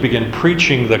communities, began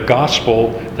preaching the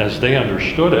gospel as they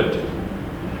understood it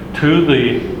to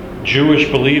the Jewish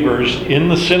believers in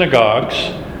the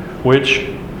synagogues, which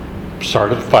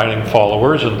started finding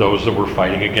followers and those that were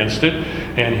fighting against it.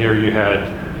 And here you had,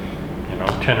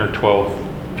 10 or 12,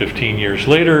 15 years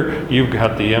later, you've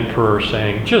got the emperor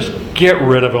saying, just get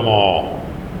rid of them all.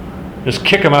 Just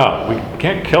kick them out. We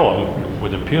can't kill them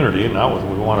with impunity. We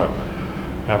want to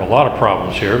have a lot of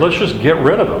problems here. Let's just get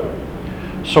rid of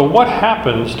them. So what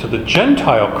happens to the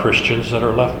Gentile Christians that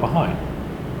are left behind?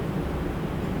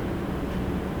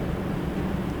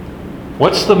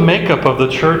 What's the makeup of the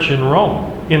church in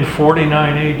Rome in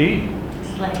 49 AD?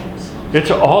 Slaves.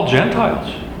 It's all Gentiles,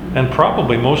 and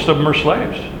probably most of them are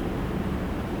slaves.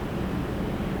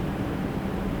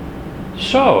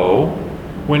 So,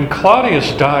 when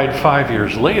Claudius died 5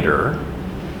 years later,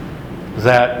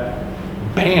 that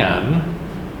ban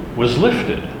was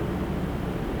lifted.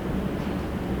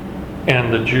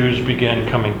 And the Jews began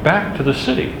coming back to the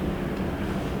city.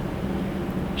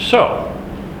 So,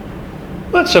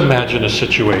 let's imagine a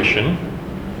situation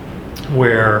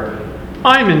where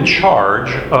I'm in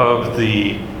charge of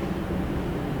the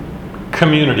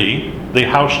community, the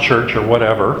house church or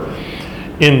whatever,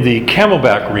 in the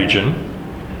Camelback region,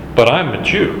 but I'm a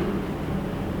Jew.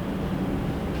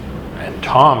 And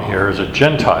Tom here is a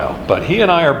Gentile, but he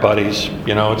and I are buddies.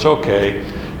 You know, it's okay.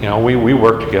 You know, we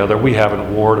work together. We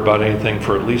haven't warred about anything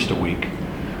for at least a week.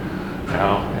 You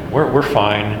know, we're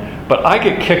fine. But I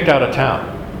get kicked out of town.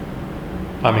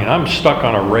 I mean, I'm stuck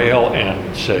on a rail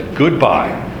and said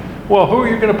goodbye. Well, who are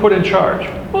you going to put in charge?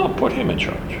 Well, put him in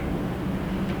charge.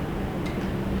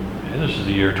 And this is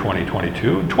the year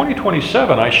 2022. In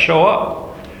 2027, I show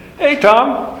up. Hey,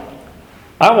 Tom,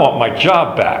 I want my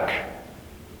job back.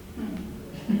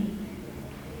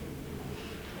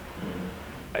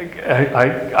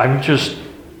 I'm just,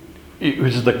 it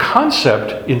was the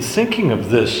concept in thinking of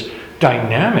this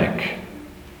dynamic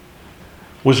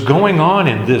was going on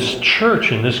in this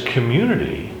church, in this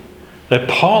community that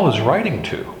Paul is writing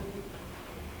to.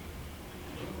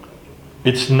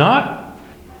 It's not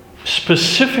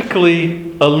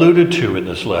specifically alluded to in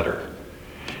this letter.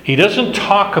 He doesn't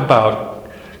talk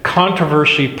about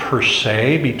controversy per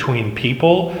se between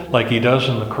people like he does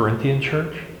in the Corinthian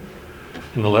church.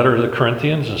 In the letter to the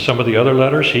Corinthians and some of the other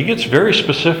letters, he gets very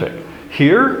specific.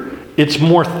 Here, it's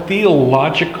more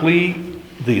theologically,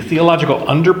 the theological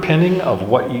underpinning of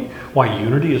why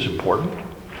unity is important.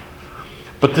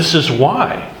 But this is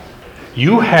why.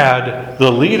 You had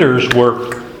the leaders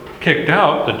were kicked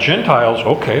out, the Gentiles,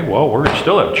 okay, well, we're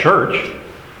still at church.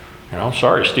 You know,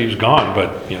 sorry Steve's gone,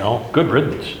 but, you know, good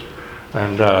riddance.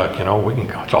 And, you know, we can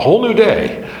go, it's a whole new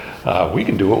day. We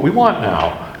can do what we want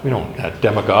now. We don't, that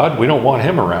demigod, we don't want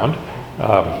him around.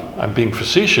 I'm being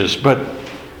facetious, but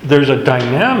there's a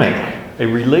dynamic, a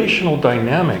relational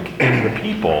dynamic in the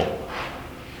people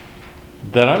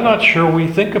that I'm not sure we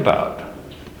think about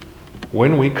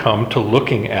when we come to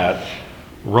looking at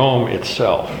Rome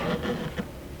itself.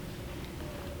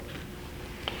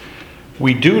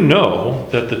 We do know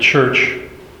that the church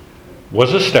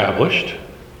was established.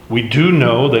 We do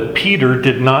know that Peter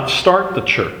did not start the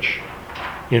church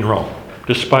in Rome,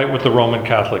 despite what the Roman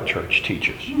Catholic Church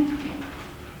teaches.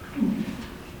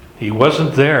 He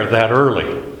wasn't there that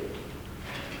early.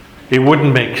 It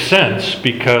wouldn't make sense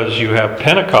because you have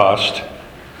Pentecost,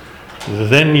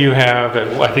 then you have,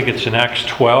 I think it's in Acts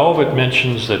 12, it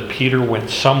mentions that Peter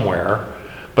went somewhere,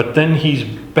 but then he's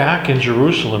back in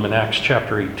Jerusalem in Acts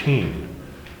chapter 18,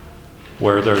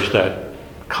 where there's that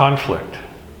conflict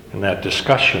and that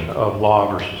discussion of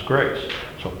law versus grace.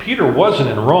 So Peter wasn't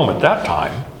in Rome at that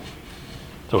time,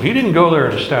 so he didn't go there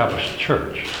and establish the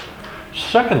church.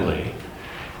 Secondly,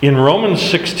 in Romans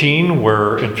 16,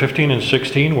 in 15 and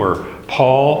 16, where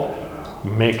Paul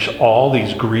makes all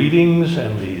these greetings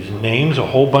and these names a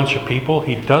whole bunch of people,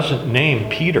 he doesn't name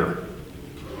Peter.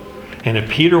 And if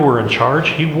Peter were in charge,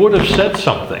 he would have said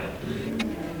something.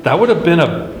 That would have been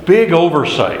a big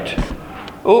oversight.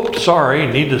 Oops, sorry,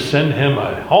 need to send him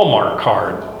a Hallmark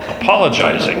card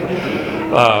apologizing.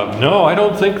 No, I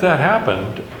don't think that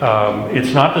happened.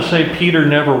 It's not to say Peter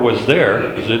never was there,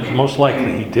 because it's most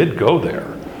likely he did go there.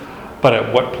 But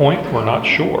at what point, we're not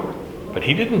sure. But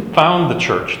he didn't found the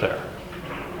church there.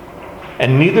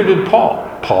 And neither did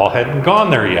Paul. Paul hadn't gone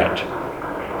there yet.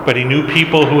 But he knew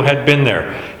people who had been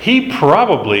there. He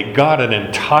probably got an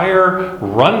entire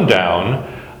rundown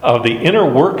of the inner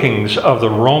workings of the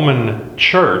Roman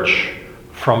church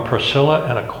from Priscilla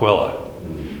and Aquila,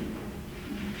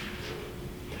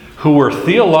 who were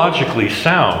theologically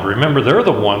sound. Remember, they're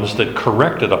the ones that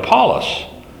corrected Apollos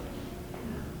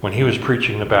when he was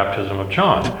preaching the baptism of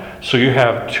John. So you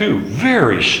have two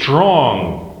very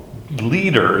strong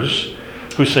leaders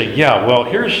who say, yeah, well,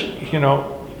 here's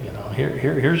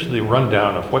the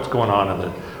rundown of what's going on in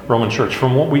the Roman church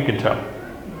from what we can tell.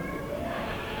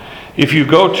 If you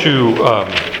go to,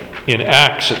 in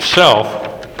Acts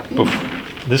itself,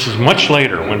 this is much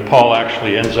later when Paul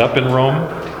actually ends up in Rome,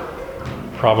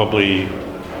 probably,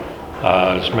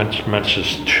 as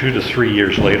mentioned, 2 to 3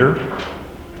 years later.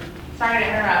 Sorry to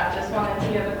interrupt, just wanted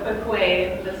to give a quick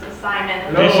wave. This is Simon.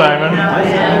 Hey, Simon. Hi,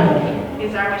 Simon.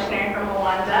 He's our missionary from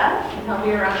Rwanda, and he'll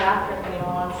be around after if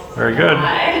anyone wants to Very good.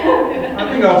 Hi.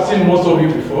 I think I've seen most of you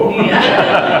before. Yeah.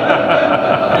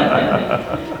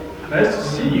 Nice to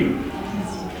see you.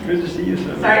 Good to see you,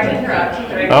 sir. Sorry to interrupt.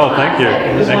 Oh, thank you.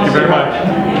 Thank you very much.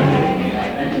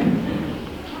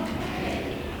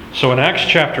 So in Acts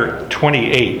chapter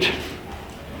 28,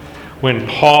 when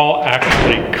Paul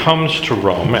actually comes to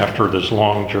Rome after this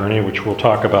long journey, which we'll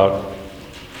talk about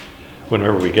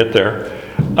whenever we get there,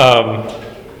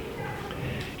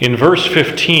 in verse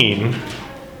 15,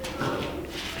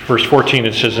 verse 14,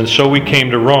 it says, "And so we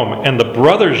came to Rome, and the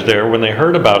brothers there, when they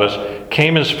heard about us,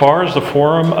 came as far as the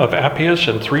Forum of Appius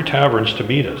and 3 taverns to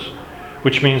meet us,"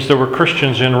 which means there were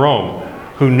Christians in Rome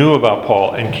who knew about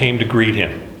Paul and came to greet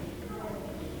him.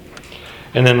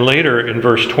 And then later in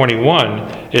verse 21,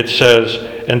 it says,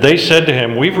 "And they said to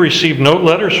him, 'We've received no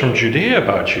letters from Judea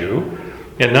about you,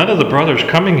 and none of the brothers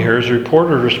coming here has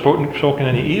reported or spoken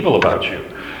any evil about you.'"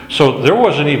 So there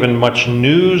wasn't even much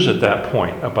news at that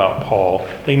point about Paul.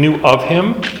 They knew of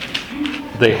him.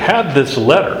 They had this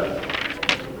letter.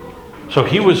 So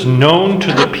he was known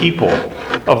to the people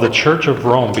of the Church of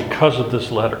Rome because of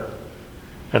this letter.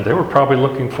 And they were probably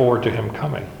looking forward to him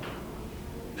coming.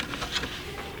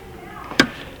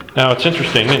 Now, it's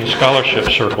interesting, in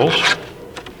scholarship circles,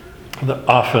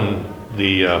 often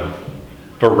the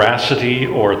veracity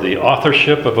or the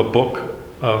authorship of a book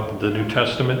of the New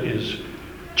Testament is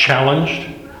challenged.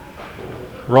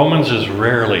 Romans is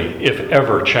rarely, if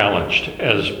ever, challenged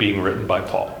as being written by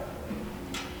Paul.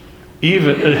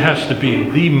 Even it has to be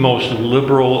the most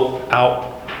liberal,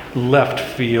 out left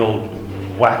field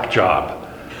whack job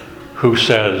who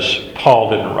says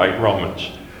Paul didn't write Romans.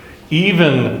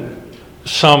 Even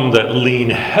some that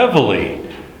lean heavily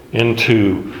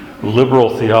into liberal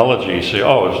theology say,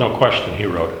 "Oh, there's no question he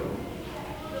wrote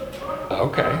it."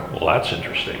 Okay, well that's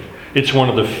interesting. It's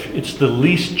it's the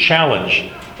least challenged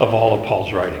of all of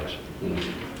Paul's writings.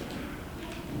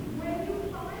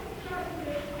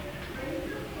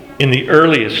 In the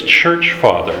earliest church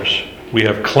fathers, we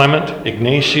have Clement,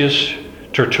 Ignatius,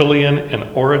 Tertullian, and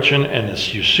Origen, and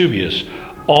Eusebius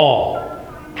all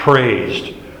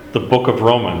praised the book of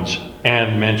Romans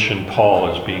and mentioned Paul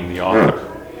as being the author.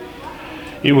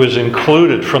 It was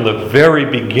included from the very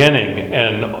beginning,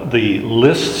 and the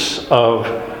lists of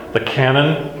the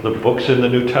canon, the books in the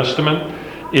New Testament,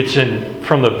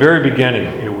 from the very beginning.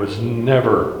 It was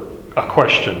never a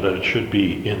question that it should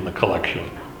be in the collection.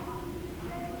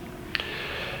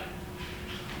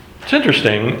 It's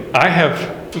interesting. I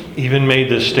have even made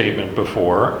this statement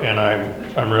before, and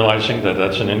I'm realizing that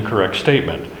that's an incorrect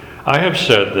statement. I have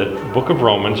said that the book of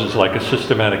Romans is like a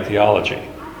systematic theology,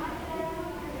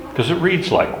 because it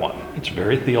reads like one. It's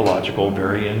very theological,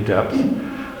 very in-depth,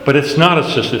 but it's not a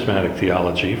systematic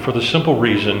theology for the simple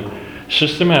reason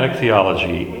systematic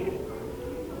theology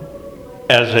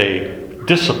as a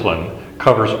discipline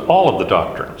covers all of the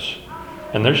doctrines.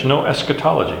 And there's no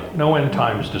eschatology, no end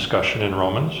times discussion in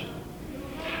Romans.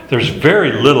 There's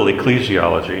very little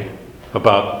ecclesiology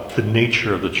about the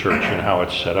nature of the church and how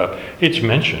it's set up. It's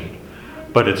mentioned,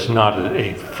 but it's not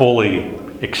a fully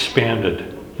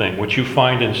expanded thing, which you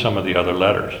find in some of the other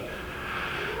letters.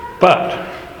 But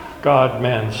God,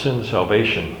 man, sin,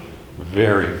 salvation,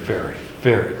 very, very,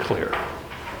 very clear.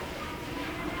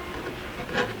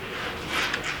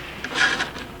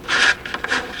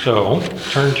 So,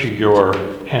 turn to your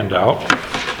handout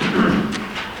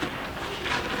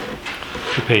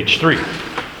to page 3.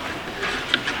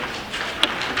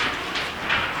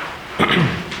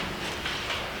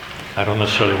 I don't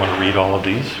necessarily want to read all of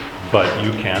these, but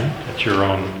you can at your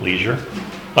own leisure.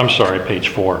 I'm sorry, page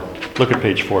 4. Look at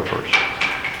page 4 first.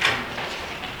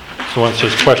 So one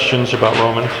says questions about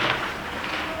Romans.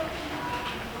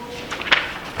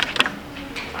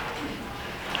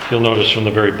 You'll notice from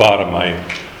the very bottom, I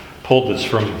pulled this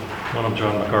from one of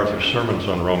John MacArthur's sermons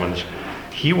on Romans.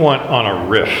 He went on a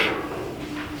riff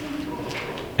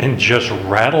and just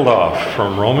rattled off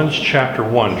from Romans chapter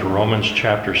 1 to Romans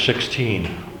chapter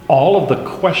 16 all of the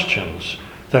questions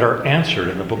that are answered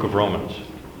in the book of Romans.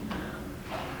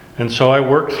 And so I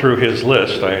worked through his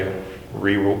list. I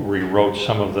rewrote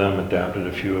some of them, adapted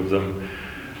a few of them.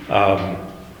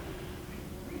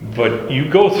 But you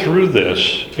go through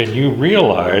this and you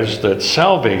realize that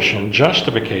salvation,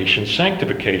 justification,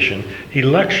 sanctification,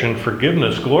 election,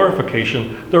 forgiveness,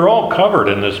 glorification, they're all covered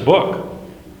in this book.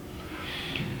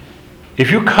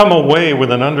 If you come away with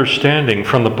an understanding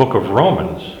from the book of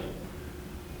Romans,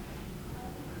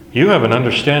 you have an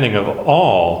understanding of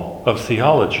all of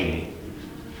theology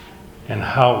and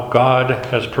how God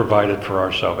has provided for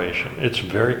our salvation. It's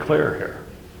very clear here.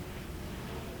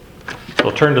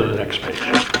 We'll turn to the next page.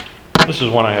 This is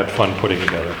one I had fun putting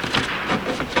together.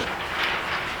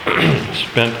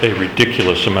 Spent a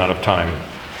ridiculous amount of time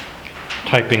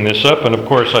typing this up, and of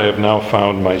course I have now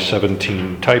found my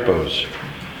 17 typos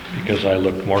because I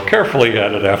looked more carefully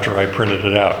at it after I printed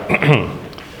it out.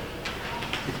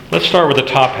 Let's start with the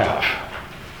top half.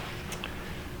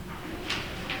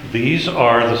 These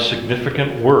are the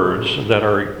significant words that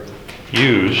are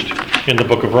used in the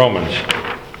book of Romans.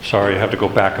 Sorry, I have to go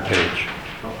back a page.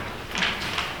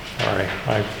 Sorry,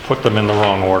 I put them in the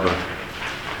wrong order.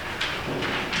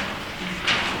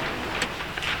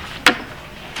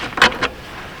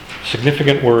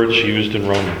 Significant words used in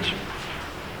Romans.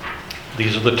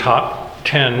 These are the top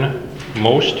 10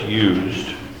 most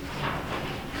used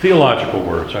theological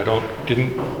words.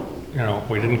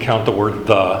 We didn't count the word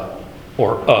the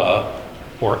or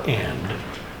and.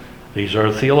 These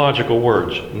are theological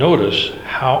words. Notice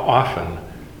how often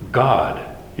God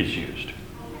is used.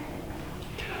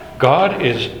 God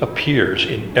appears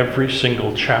in every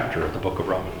single chapter of the book of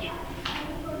Romans.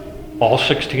 All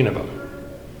 16 of them.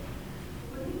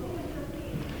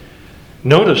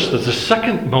 Notice that the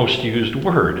second most used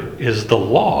word is the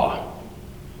law,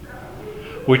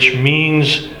 which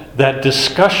means that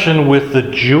discussion with the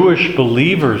Jewish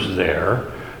believers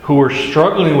there who are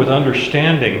struggling with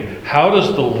understanding how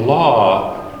does the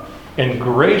law and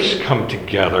grace come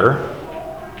together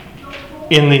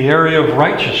in the area of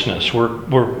righteousness.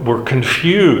 We're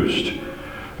confused.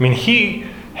 I mean, he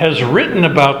has written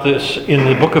about this in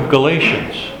the book of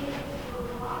Galatians.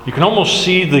 You can almost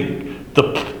see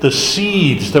the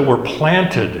seeds that were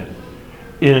planted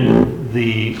in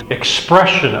the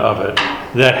expression of it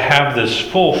that have this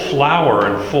full flower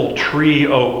and full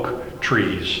oak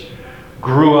trees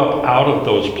grew up out of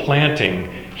those planting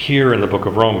here in the book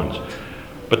of Romans.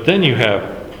 But then you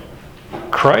have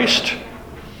Christ,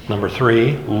 number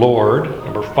 3, Lord,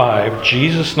 number 5,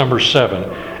 Jesus, number 7,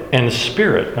 and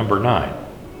Spirit, number 9.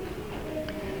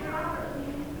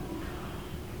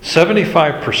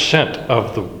 75%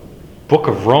 of the book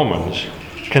of Romans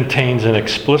contains an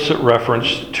explicit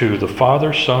reference to the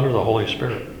Father, Son, or the Holy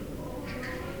Spirit.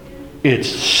 It's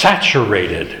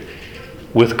saturated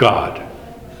with God.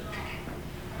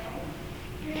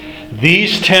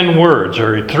 These 10 words,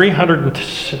 or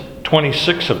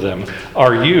 326 of them,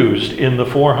 are used in the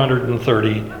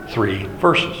 433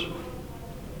 verses.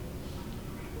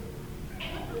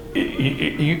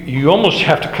 You almost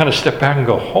have to kind of step back and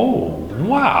go, oh,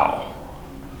 wow.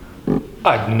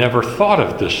 I've never thought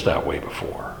of this that way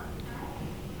before.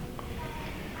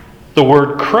 The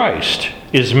word Christ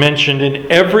is mentioned in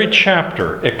every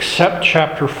chapter except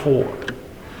chapter 4.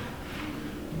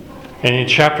 And in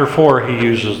chapter 4, he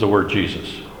uses the word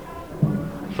Jesus.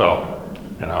 So,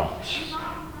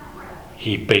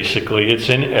 it's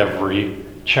in every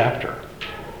chapter.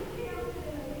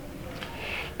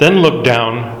 Then look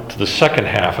down to the second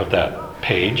half of that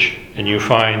page, and you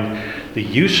find the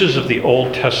uses of the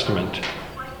Old Testament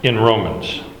in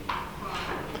Romans.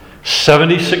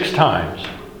 76 times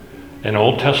an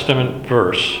Old Testament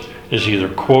verse is either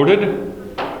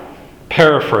quoted,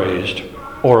 paraphrased,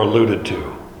 or alluded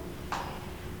to.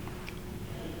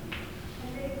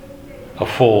 A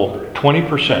full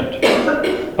 20%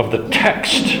 of the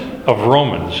text of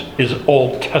Romans is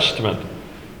Old Testament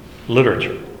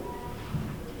literature.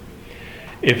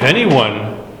 If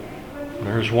anyone,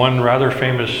 there's one rather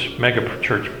famous mega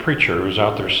church preacher who's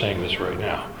out there saying this right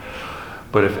now,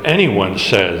 but if anyone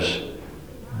says,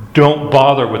 don't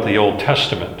bother with the Old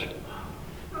Testament,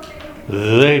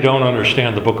 they don't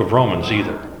understand the book of Romans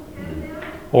either.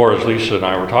 Or as Lisa and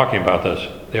I were talking about this,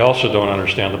 they also don't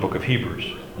understand the book of Hebrews.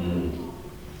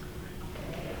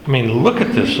 I mean, look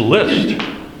at this list.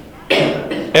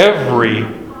 Every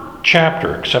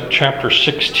chapter, except chapter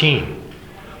 16,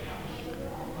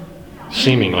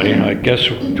 seemingly, I guess,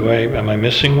 am I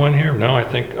missing one here? No, I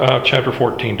think chapter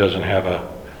 14 doesn't have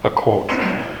a quote.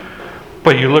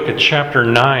 But you look at chapter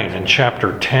 9 and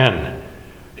chapter 10,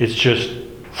 it's just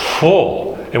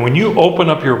full. And when you open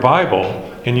up your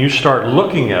Bible and you start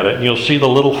looking at it, and you'll see the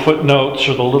little footnotes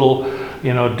or the little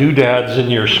doodads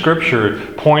in your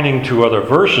scripture pointing to other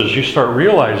verses, you start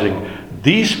realizing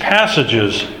these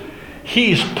passages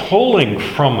he's pulling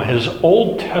from his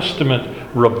Old Testament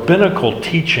rabbinical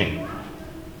teaching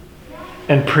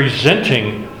and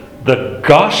presenting the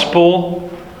gospel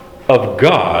of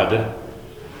God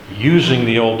using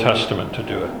the Old Testament to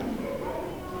do it.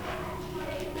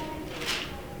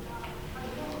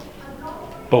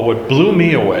 But what blew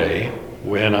me away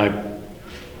when I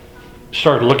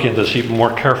started looking at this even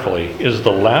more carefully is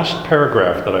the last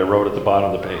paragraph that I wrote at the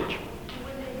bottom of the page.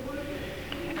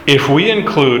 If we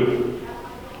include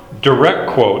direct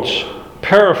quotes,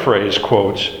 paraphrase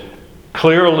quotes,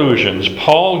 clear allusions,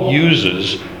 Paul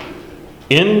uses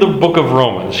in the book of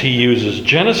Romans, he uses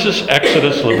Genesis,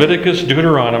 Exodus, Leviticus,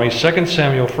 Deuteronomy, 2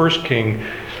 Samuel, 1 King,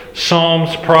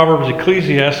 Psalms, Proverbs,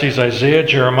 Ecclesiastes, Isaiah,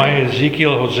 Jeremiah,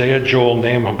 Ezekiel, Hosea, Joel,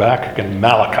 Nahum, Habakkuk, and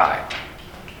Malachi.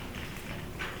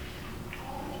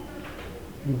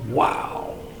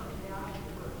 Wow.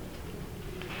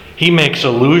 He makes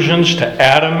allusions to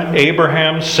Adam,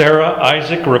 Abraham, Sarah,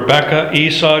 Isaac, Rebekah,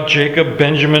 Esau, Jacob,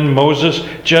 Benjamin, Moses,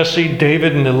 Jesse,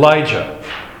 David, and Elijah.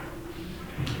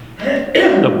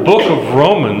 The book of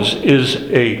Romans is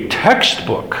a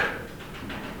textbook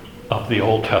of the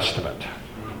Old Testament.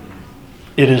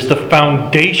 It is the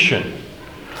foundation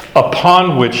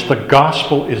upon which the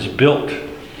gospel is built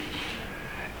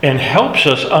and helps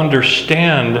us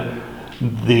understand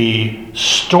the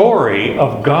story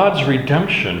of God's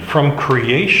redemption from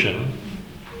creation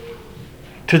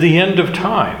to the end of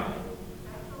time.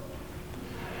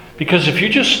 Because if you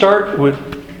just start with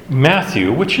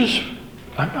Matthew, which is,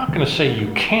 I'm not going to say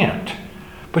you can't,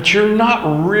 but you're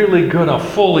not really going to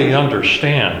fully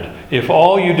understand if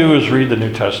all you do is read the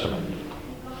New Testament.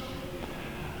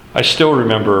 I still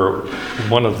remember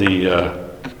one of the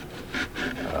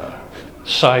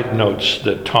side notes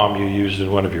that, Tom, you used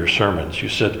in one of your sermons. You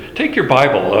said, take your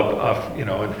Bible up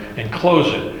and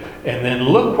close it, and then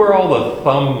look where all the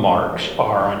thumb marks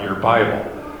are on your Bible.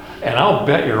 And I'll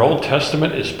bet your Old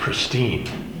Testament is pristine.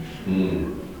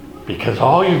 Because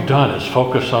all you've done is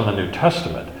focus on the New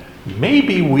Testament.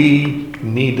 Maybe we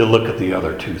need to look at the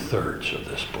other 2/3 of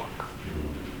this book.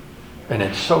 And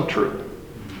it's so true.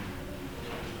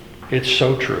 It's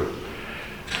so true.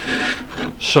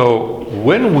 So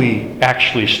when we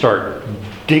actually start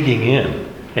digging in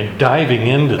and diving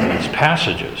into these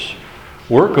passages,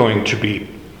 we're going to be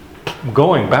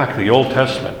going back to the Old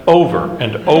Testament over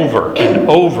and over and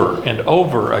over and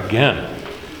over again.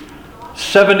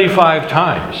 75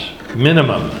 times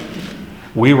minimum.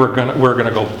 We're going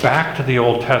to go back to the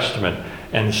Old Testament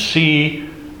and see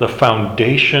the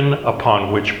foundation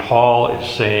upon which Paul is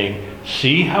saying,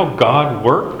 see how God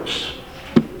works?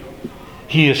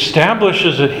 He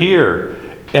establishes it here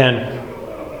and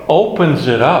opens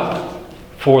it up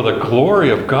for the glory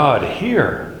of God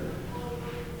here.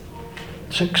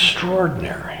 It's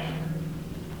extraordinary.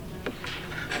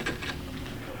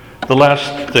 The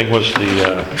last thing was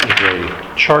the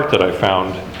chart that I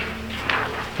found.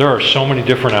 There are so many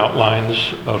different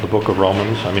outlines of the book of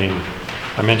Romans. I mean,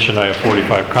 I mentioned I have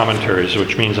 45 commentaries,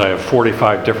 which means I have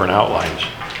 45 different outlines,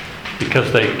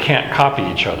 because they can't copy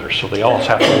each other, so they all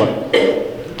have to look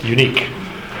unique.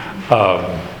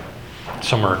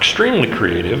 Some are extremely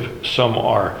creative. Some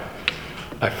are,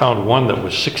 I found one that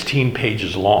was 16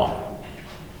 pages long.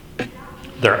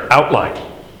 Their outline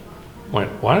went,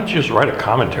 why don't you just write a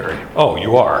commentary? Oh,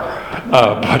 you are.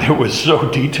 But it was so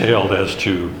detailed as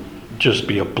to just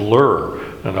be a blur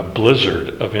and a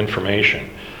blizzard of information.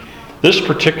 This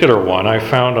particular one I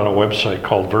found on a website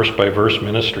called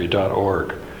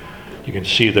versebyverseministry.org. You can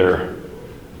see their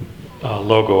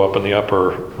logo up in the upper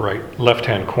right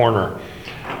left-hand corner.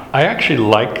 I actually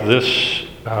like this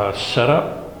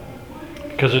setup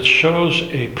because it shows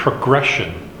a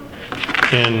progression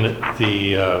in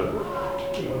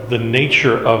the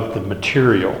nature of the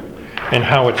material and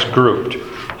how it's grouped.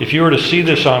 If you were to see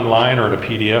this online or in a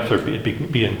PDF,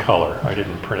 it'd be in color. I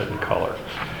didn't print it in color.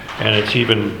 And it's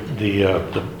even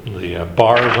the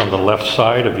bars on the left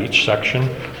side of each section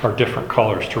are different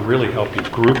colors to really help you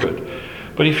group it.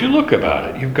 But if you look about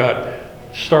it, you've got,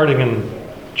 starting in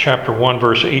chapter 1,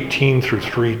 verse 18 through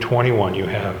 3:21, you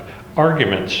have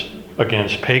arguments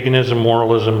against paganism,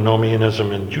 moralism,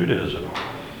 Nomianism, and Judaism.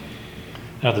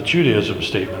 Now, the Judaism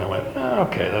statement, I went,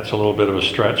 okay, that's a little bit of a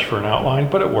stretch for an outline,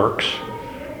 but it works.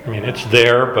 I mean, it's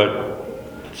there, but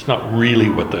it's not really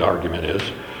what the argument is.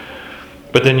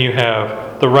 But then you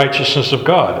have the righteousness of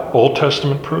God, Old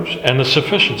Testament proofs, and the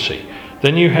sufficiency.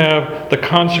 Then you have the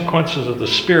consequences of the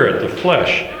Spirit, the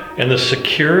flesh, and the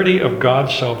security of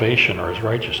God's salvation or His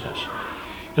righteousness.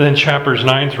 And then chapters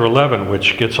 9 through 11,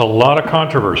 which gets a lot of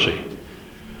controversy.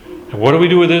 And what do we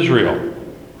do with Israel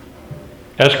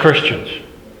as Christians?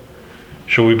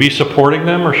 Should we be supporting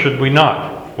them or should we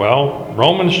not? Well,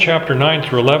 Romans chapter 9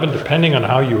 through 11, depending on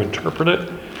how you interpret it,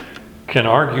 can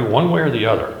argue one way or the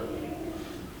other.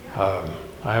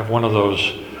 I have one of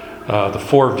those, the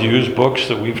Four Views books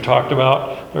that we've talked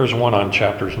about. There's one on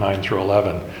chapters 9 through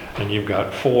 11, and you've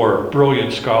got four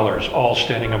brilliant scholars all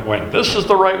standing up going, this is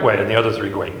the right way, and the other three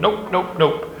going, nope, nope,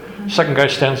 nope. Second guy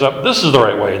stands up, this is the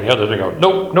right way, and the other three go,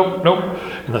 nope, nope, nope.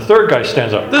 And the third guy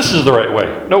stands up, this is the right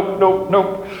way, nope, nope,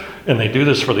 nope. And they do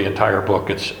this for the entire book.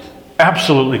 It's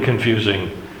absolutely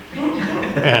confusing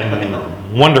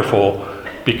and wonderful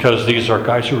because these are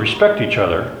guys who respect each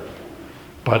other,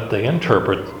 but they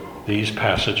interpret these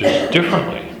passages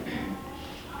differently.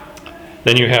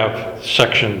 Then you have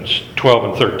sections 12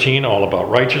 and 13 all about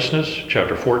righteousness,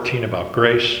 chapter 14 about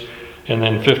grace, and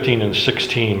then 15 and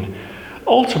 16.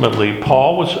 Ultimately,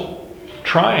 Paul was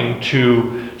trying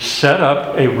to set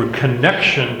up a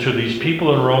connection to these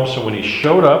people in Rome so when he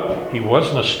showed up, he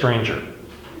wasn't a stranger.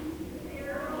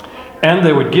 And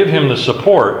they would give him the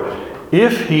support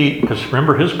if he, because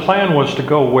remember his plan was to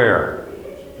go where?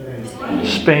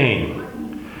 Spain.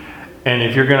 And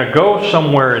if you're going to go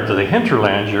somewhere into the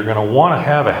hinterlands, you're going to want to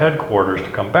have a headquarters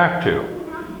to come back to.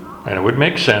 And it would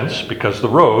make sense because the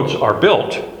roads are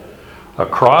built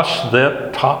across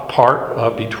the top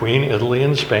part between Italy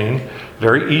and Spain.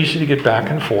 Very easy to get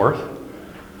back and forth.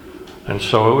 And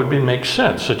so it would make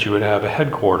sense that you would have a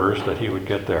headquarters that he would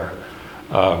get there.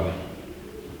 I'm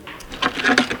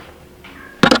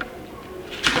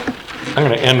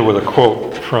going to end with a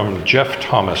quote from Jeff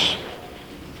Thomas.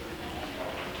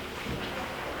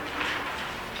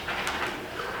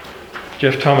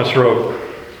 Jeff Thomas wrote,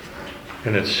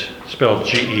 and it's spelled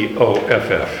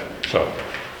Geoff, so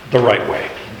the right way.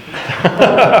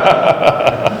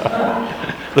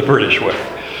 The British way.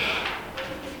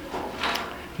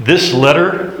 This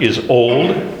letter is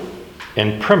old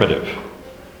and primitive.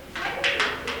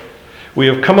 We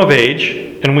have come of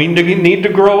age and we need to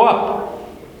grow up,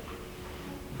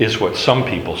 is what some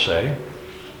people say.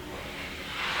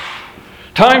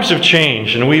 Times have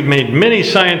changed, and we've made many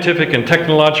scientific and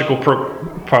technological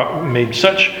made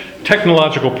such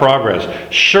technological progress.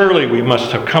 Surely we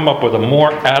must have come up with a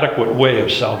more adequate way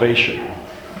of salvation,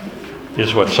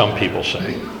 is what some people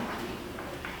say.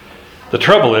 The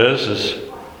trouble is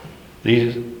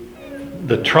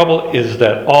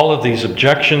that all of these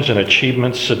objections and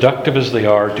achievements, seductive as they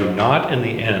are, do not in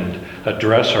the end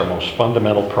address our most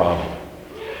fundamental problem.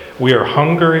 We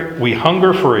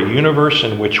hunger for a universe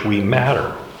in which we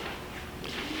matter,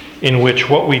 in which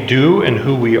what we do and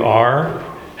who we are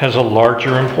has a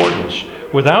larger importance.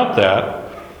 Without that,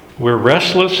 we're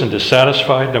restless and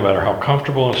dissatisfied no matter how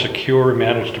comfortable and secure we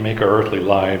manage to make our earthly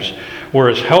lives. We're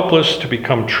as helpless to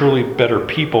become truly better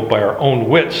people by our own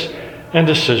wits and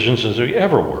decisions as we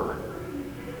ever were.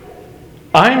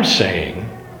 I'm saying,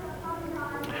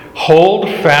 hold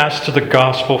fast to the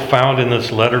gospel found in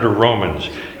this letter to Romans.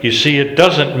 You see, it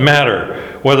doesn't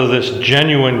matter whether this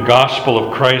genuine gospel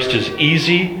of Christ is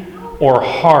easy or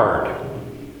hard,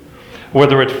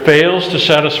 whether it fails to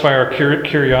satisfy our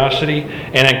curiosity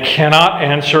and it cannot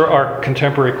answer our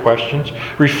contemporary questions,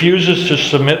 refuses to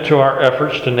submit to our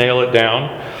efforts to nail it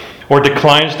down, or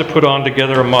declines to put on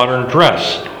together a modern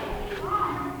dress.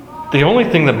 The only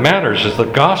thing that matters is the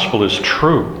gospel is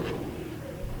true.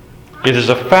 It is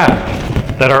a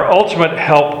fact that our ultimate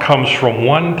help comes from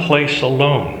one place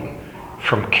alone,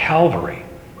 from Calvary.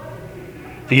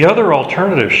 The other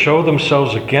alternatives show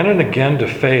themselves again and again to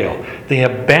fail. They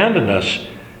abandon us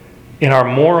in our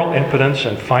moral impotence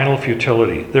and final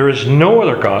futility. There is no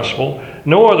other gospel,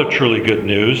 no other truly good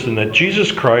news than that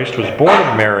Jesus Christ was born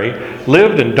of Mary,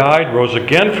 lived and died, rose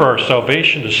again for our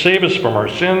salvation, to save us from our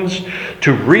sins,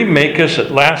 to remake us at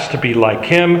last to be like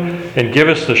Him, and give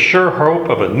us the sure hope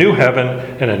of a new heaven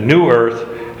and a new earth,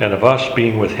 and of us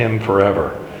being with Him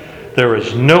forever. There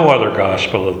is no other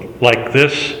gospel like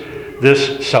this.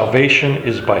 This salvation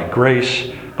is by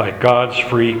grace, by God's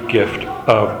free gift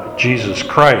of Jesus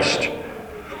Christ.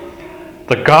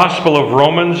 The gospel of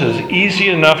Romans is easy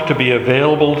enough to be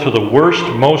available to the worst,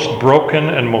 most broken,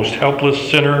 and most helpless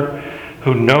sinner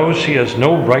who knows he has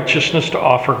no righteousness to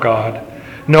offer God,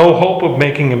 no hope of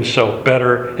making himself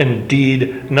better,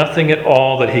 indeed, nothing at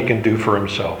all that he can do for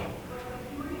himself.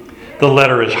 The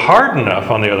letter is hard enough,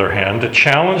 on the other hand, to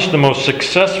challenge the most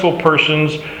successful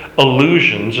person's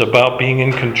illusions about being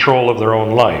in control of their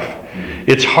own life.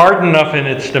 It's hard enough in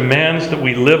its demands that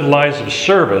we live lives of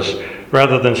service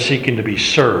rather than seeking to be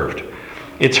served.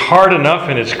 It's hard enough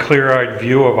in its clear-eyed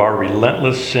view of our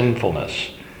relentless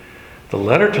sinfulness. The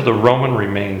letter to the Roman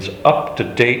remains up to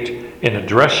date in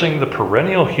addressing the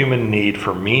perennial human need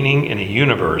for meaning in a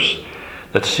universe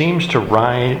that seems to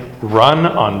run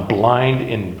on blind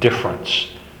indifference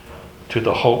to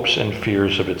the hopes and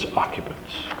fears of its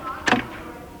occupants.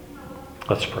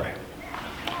 Let's pray.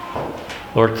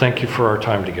 Lord, thank you for our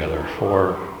time together,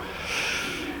 for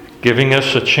giving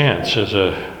us a chance as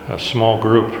a small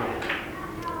group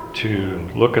to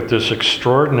look at this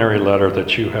extraordinary letter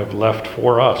that you have left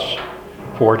for us,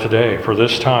 for today, for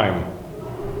this time.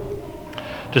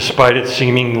 Despite it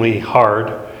seemingly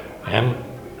hard and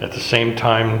at the same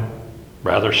time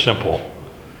rather simple,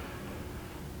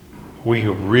 we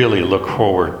really look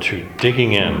forward to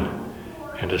digging in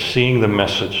and to seeing the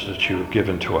message that you have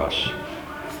given to us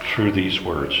through these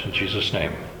words. In Jesus'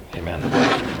 name, amen.